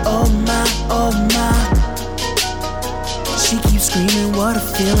 oh my, oh my. She keeps screaming, what a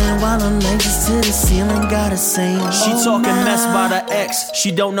feeling, while her legs is to the the ceiling, got her saying, she talking mess about her ex, she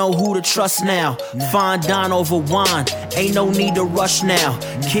don't know who to trust now. Fine dine over wine, ain't no need to rush now.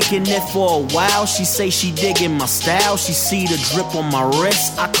 Kicking it for a while, she say she digging my style. She see the drip on my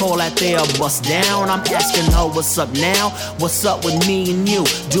wrist, I call that there a bust down. I'm asking her what's up now, what's up with me and you,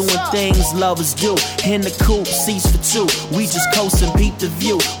 doing things lovers do. In the coupe, seats for two, we just coast and peep the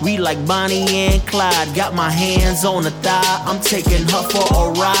view. We like Bonnie and Clyde, got my hands on her thigh, I'm taking her for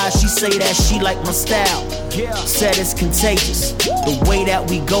a ride. She say that she like my style, said it's contagious, the way that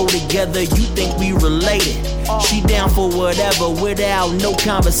we go together, you think we related. She down for whatever without no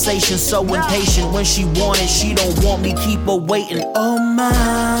conversation, so impatient when she want it, she don't want me keep her waiting. Oh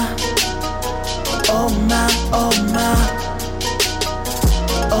my, oh my, oh my,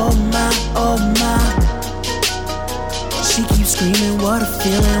 oh my, oh my. She keeps screaming what a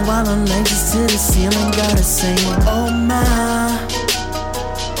feeling while her legs is to the ceiling, got her saying, oh my,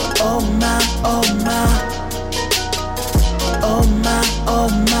 oh my, oh my, oh my, oh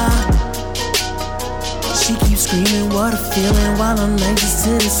my. She keeps screaming what a feeling while her legs is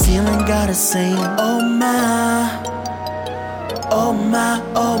to the ceiling, got her saying, oh my, oh my,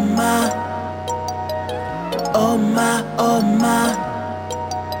 oh my, oh my, oh my.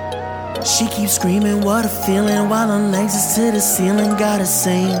 She keeps screaming what a feeling while her legs is to the ceiling, got her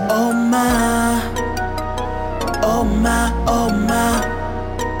saying, oh my, oh my, oh my,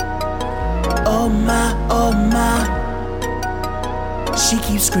 oh my, oh my. She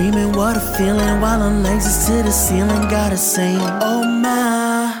keeps screaming what a feeling while her legs is to the ceiling, got her saying, oh my.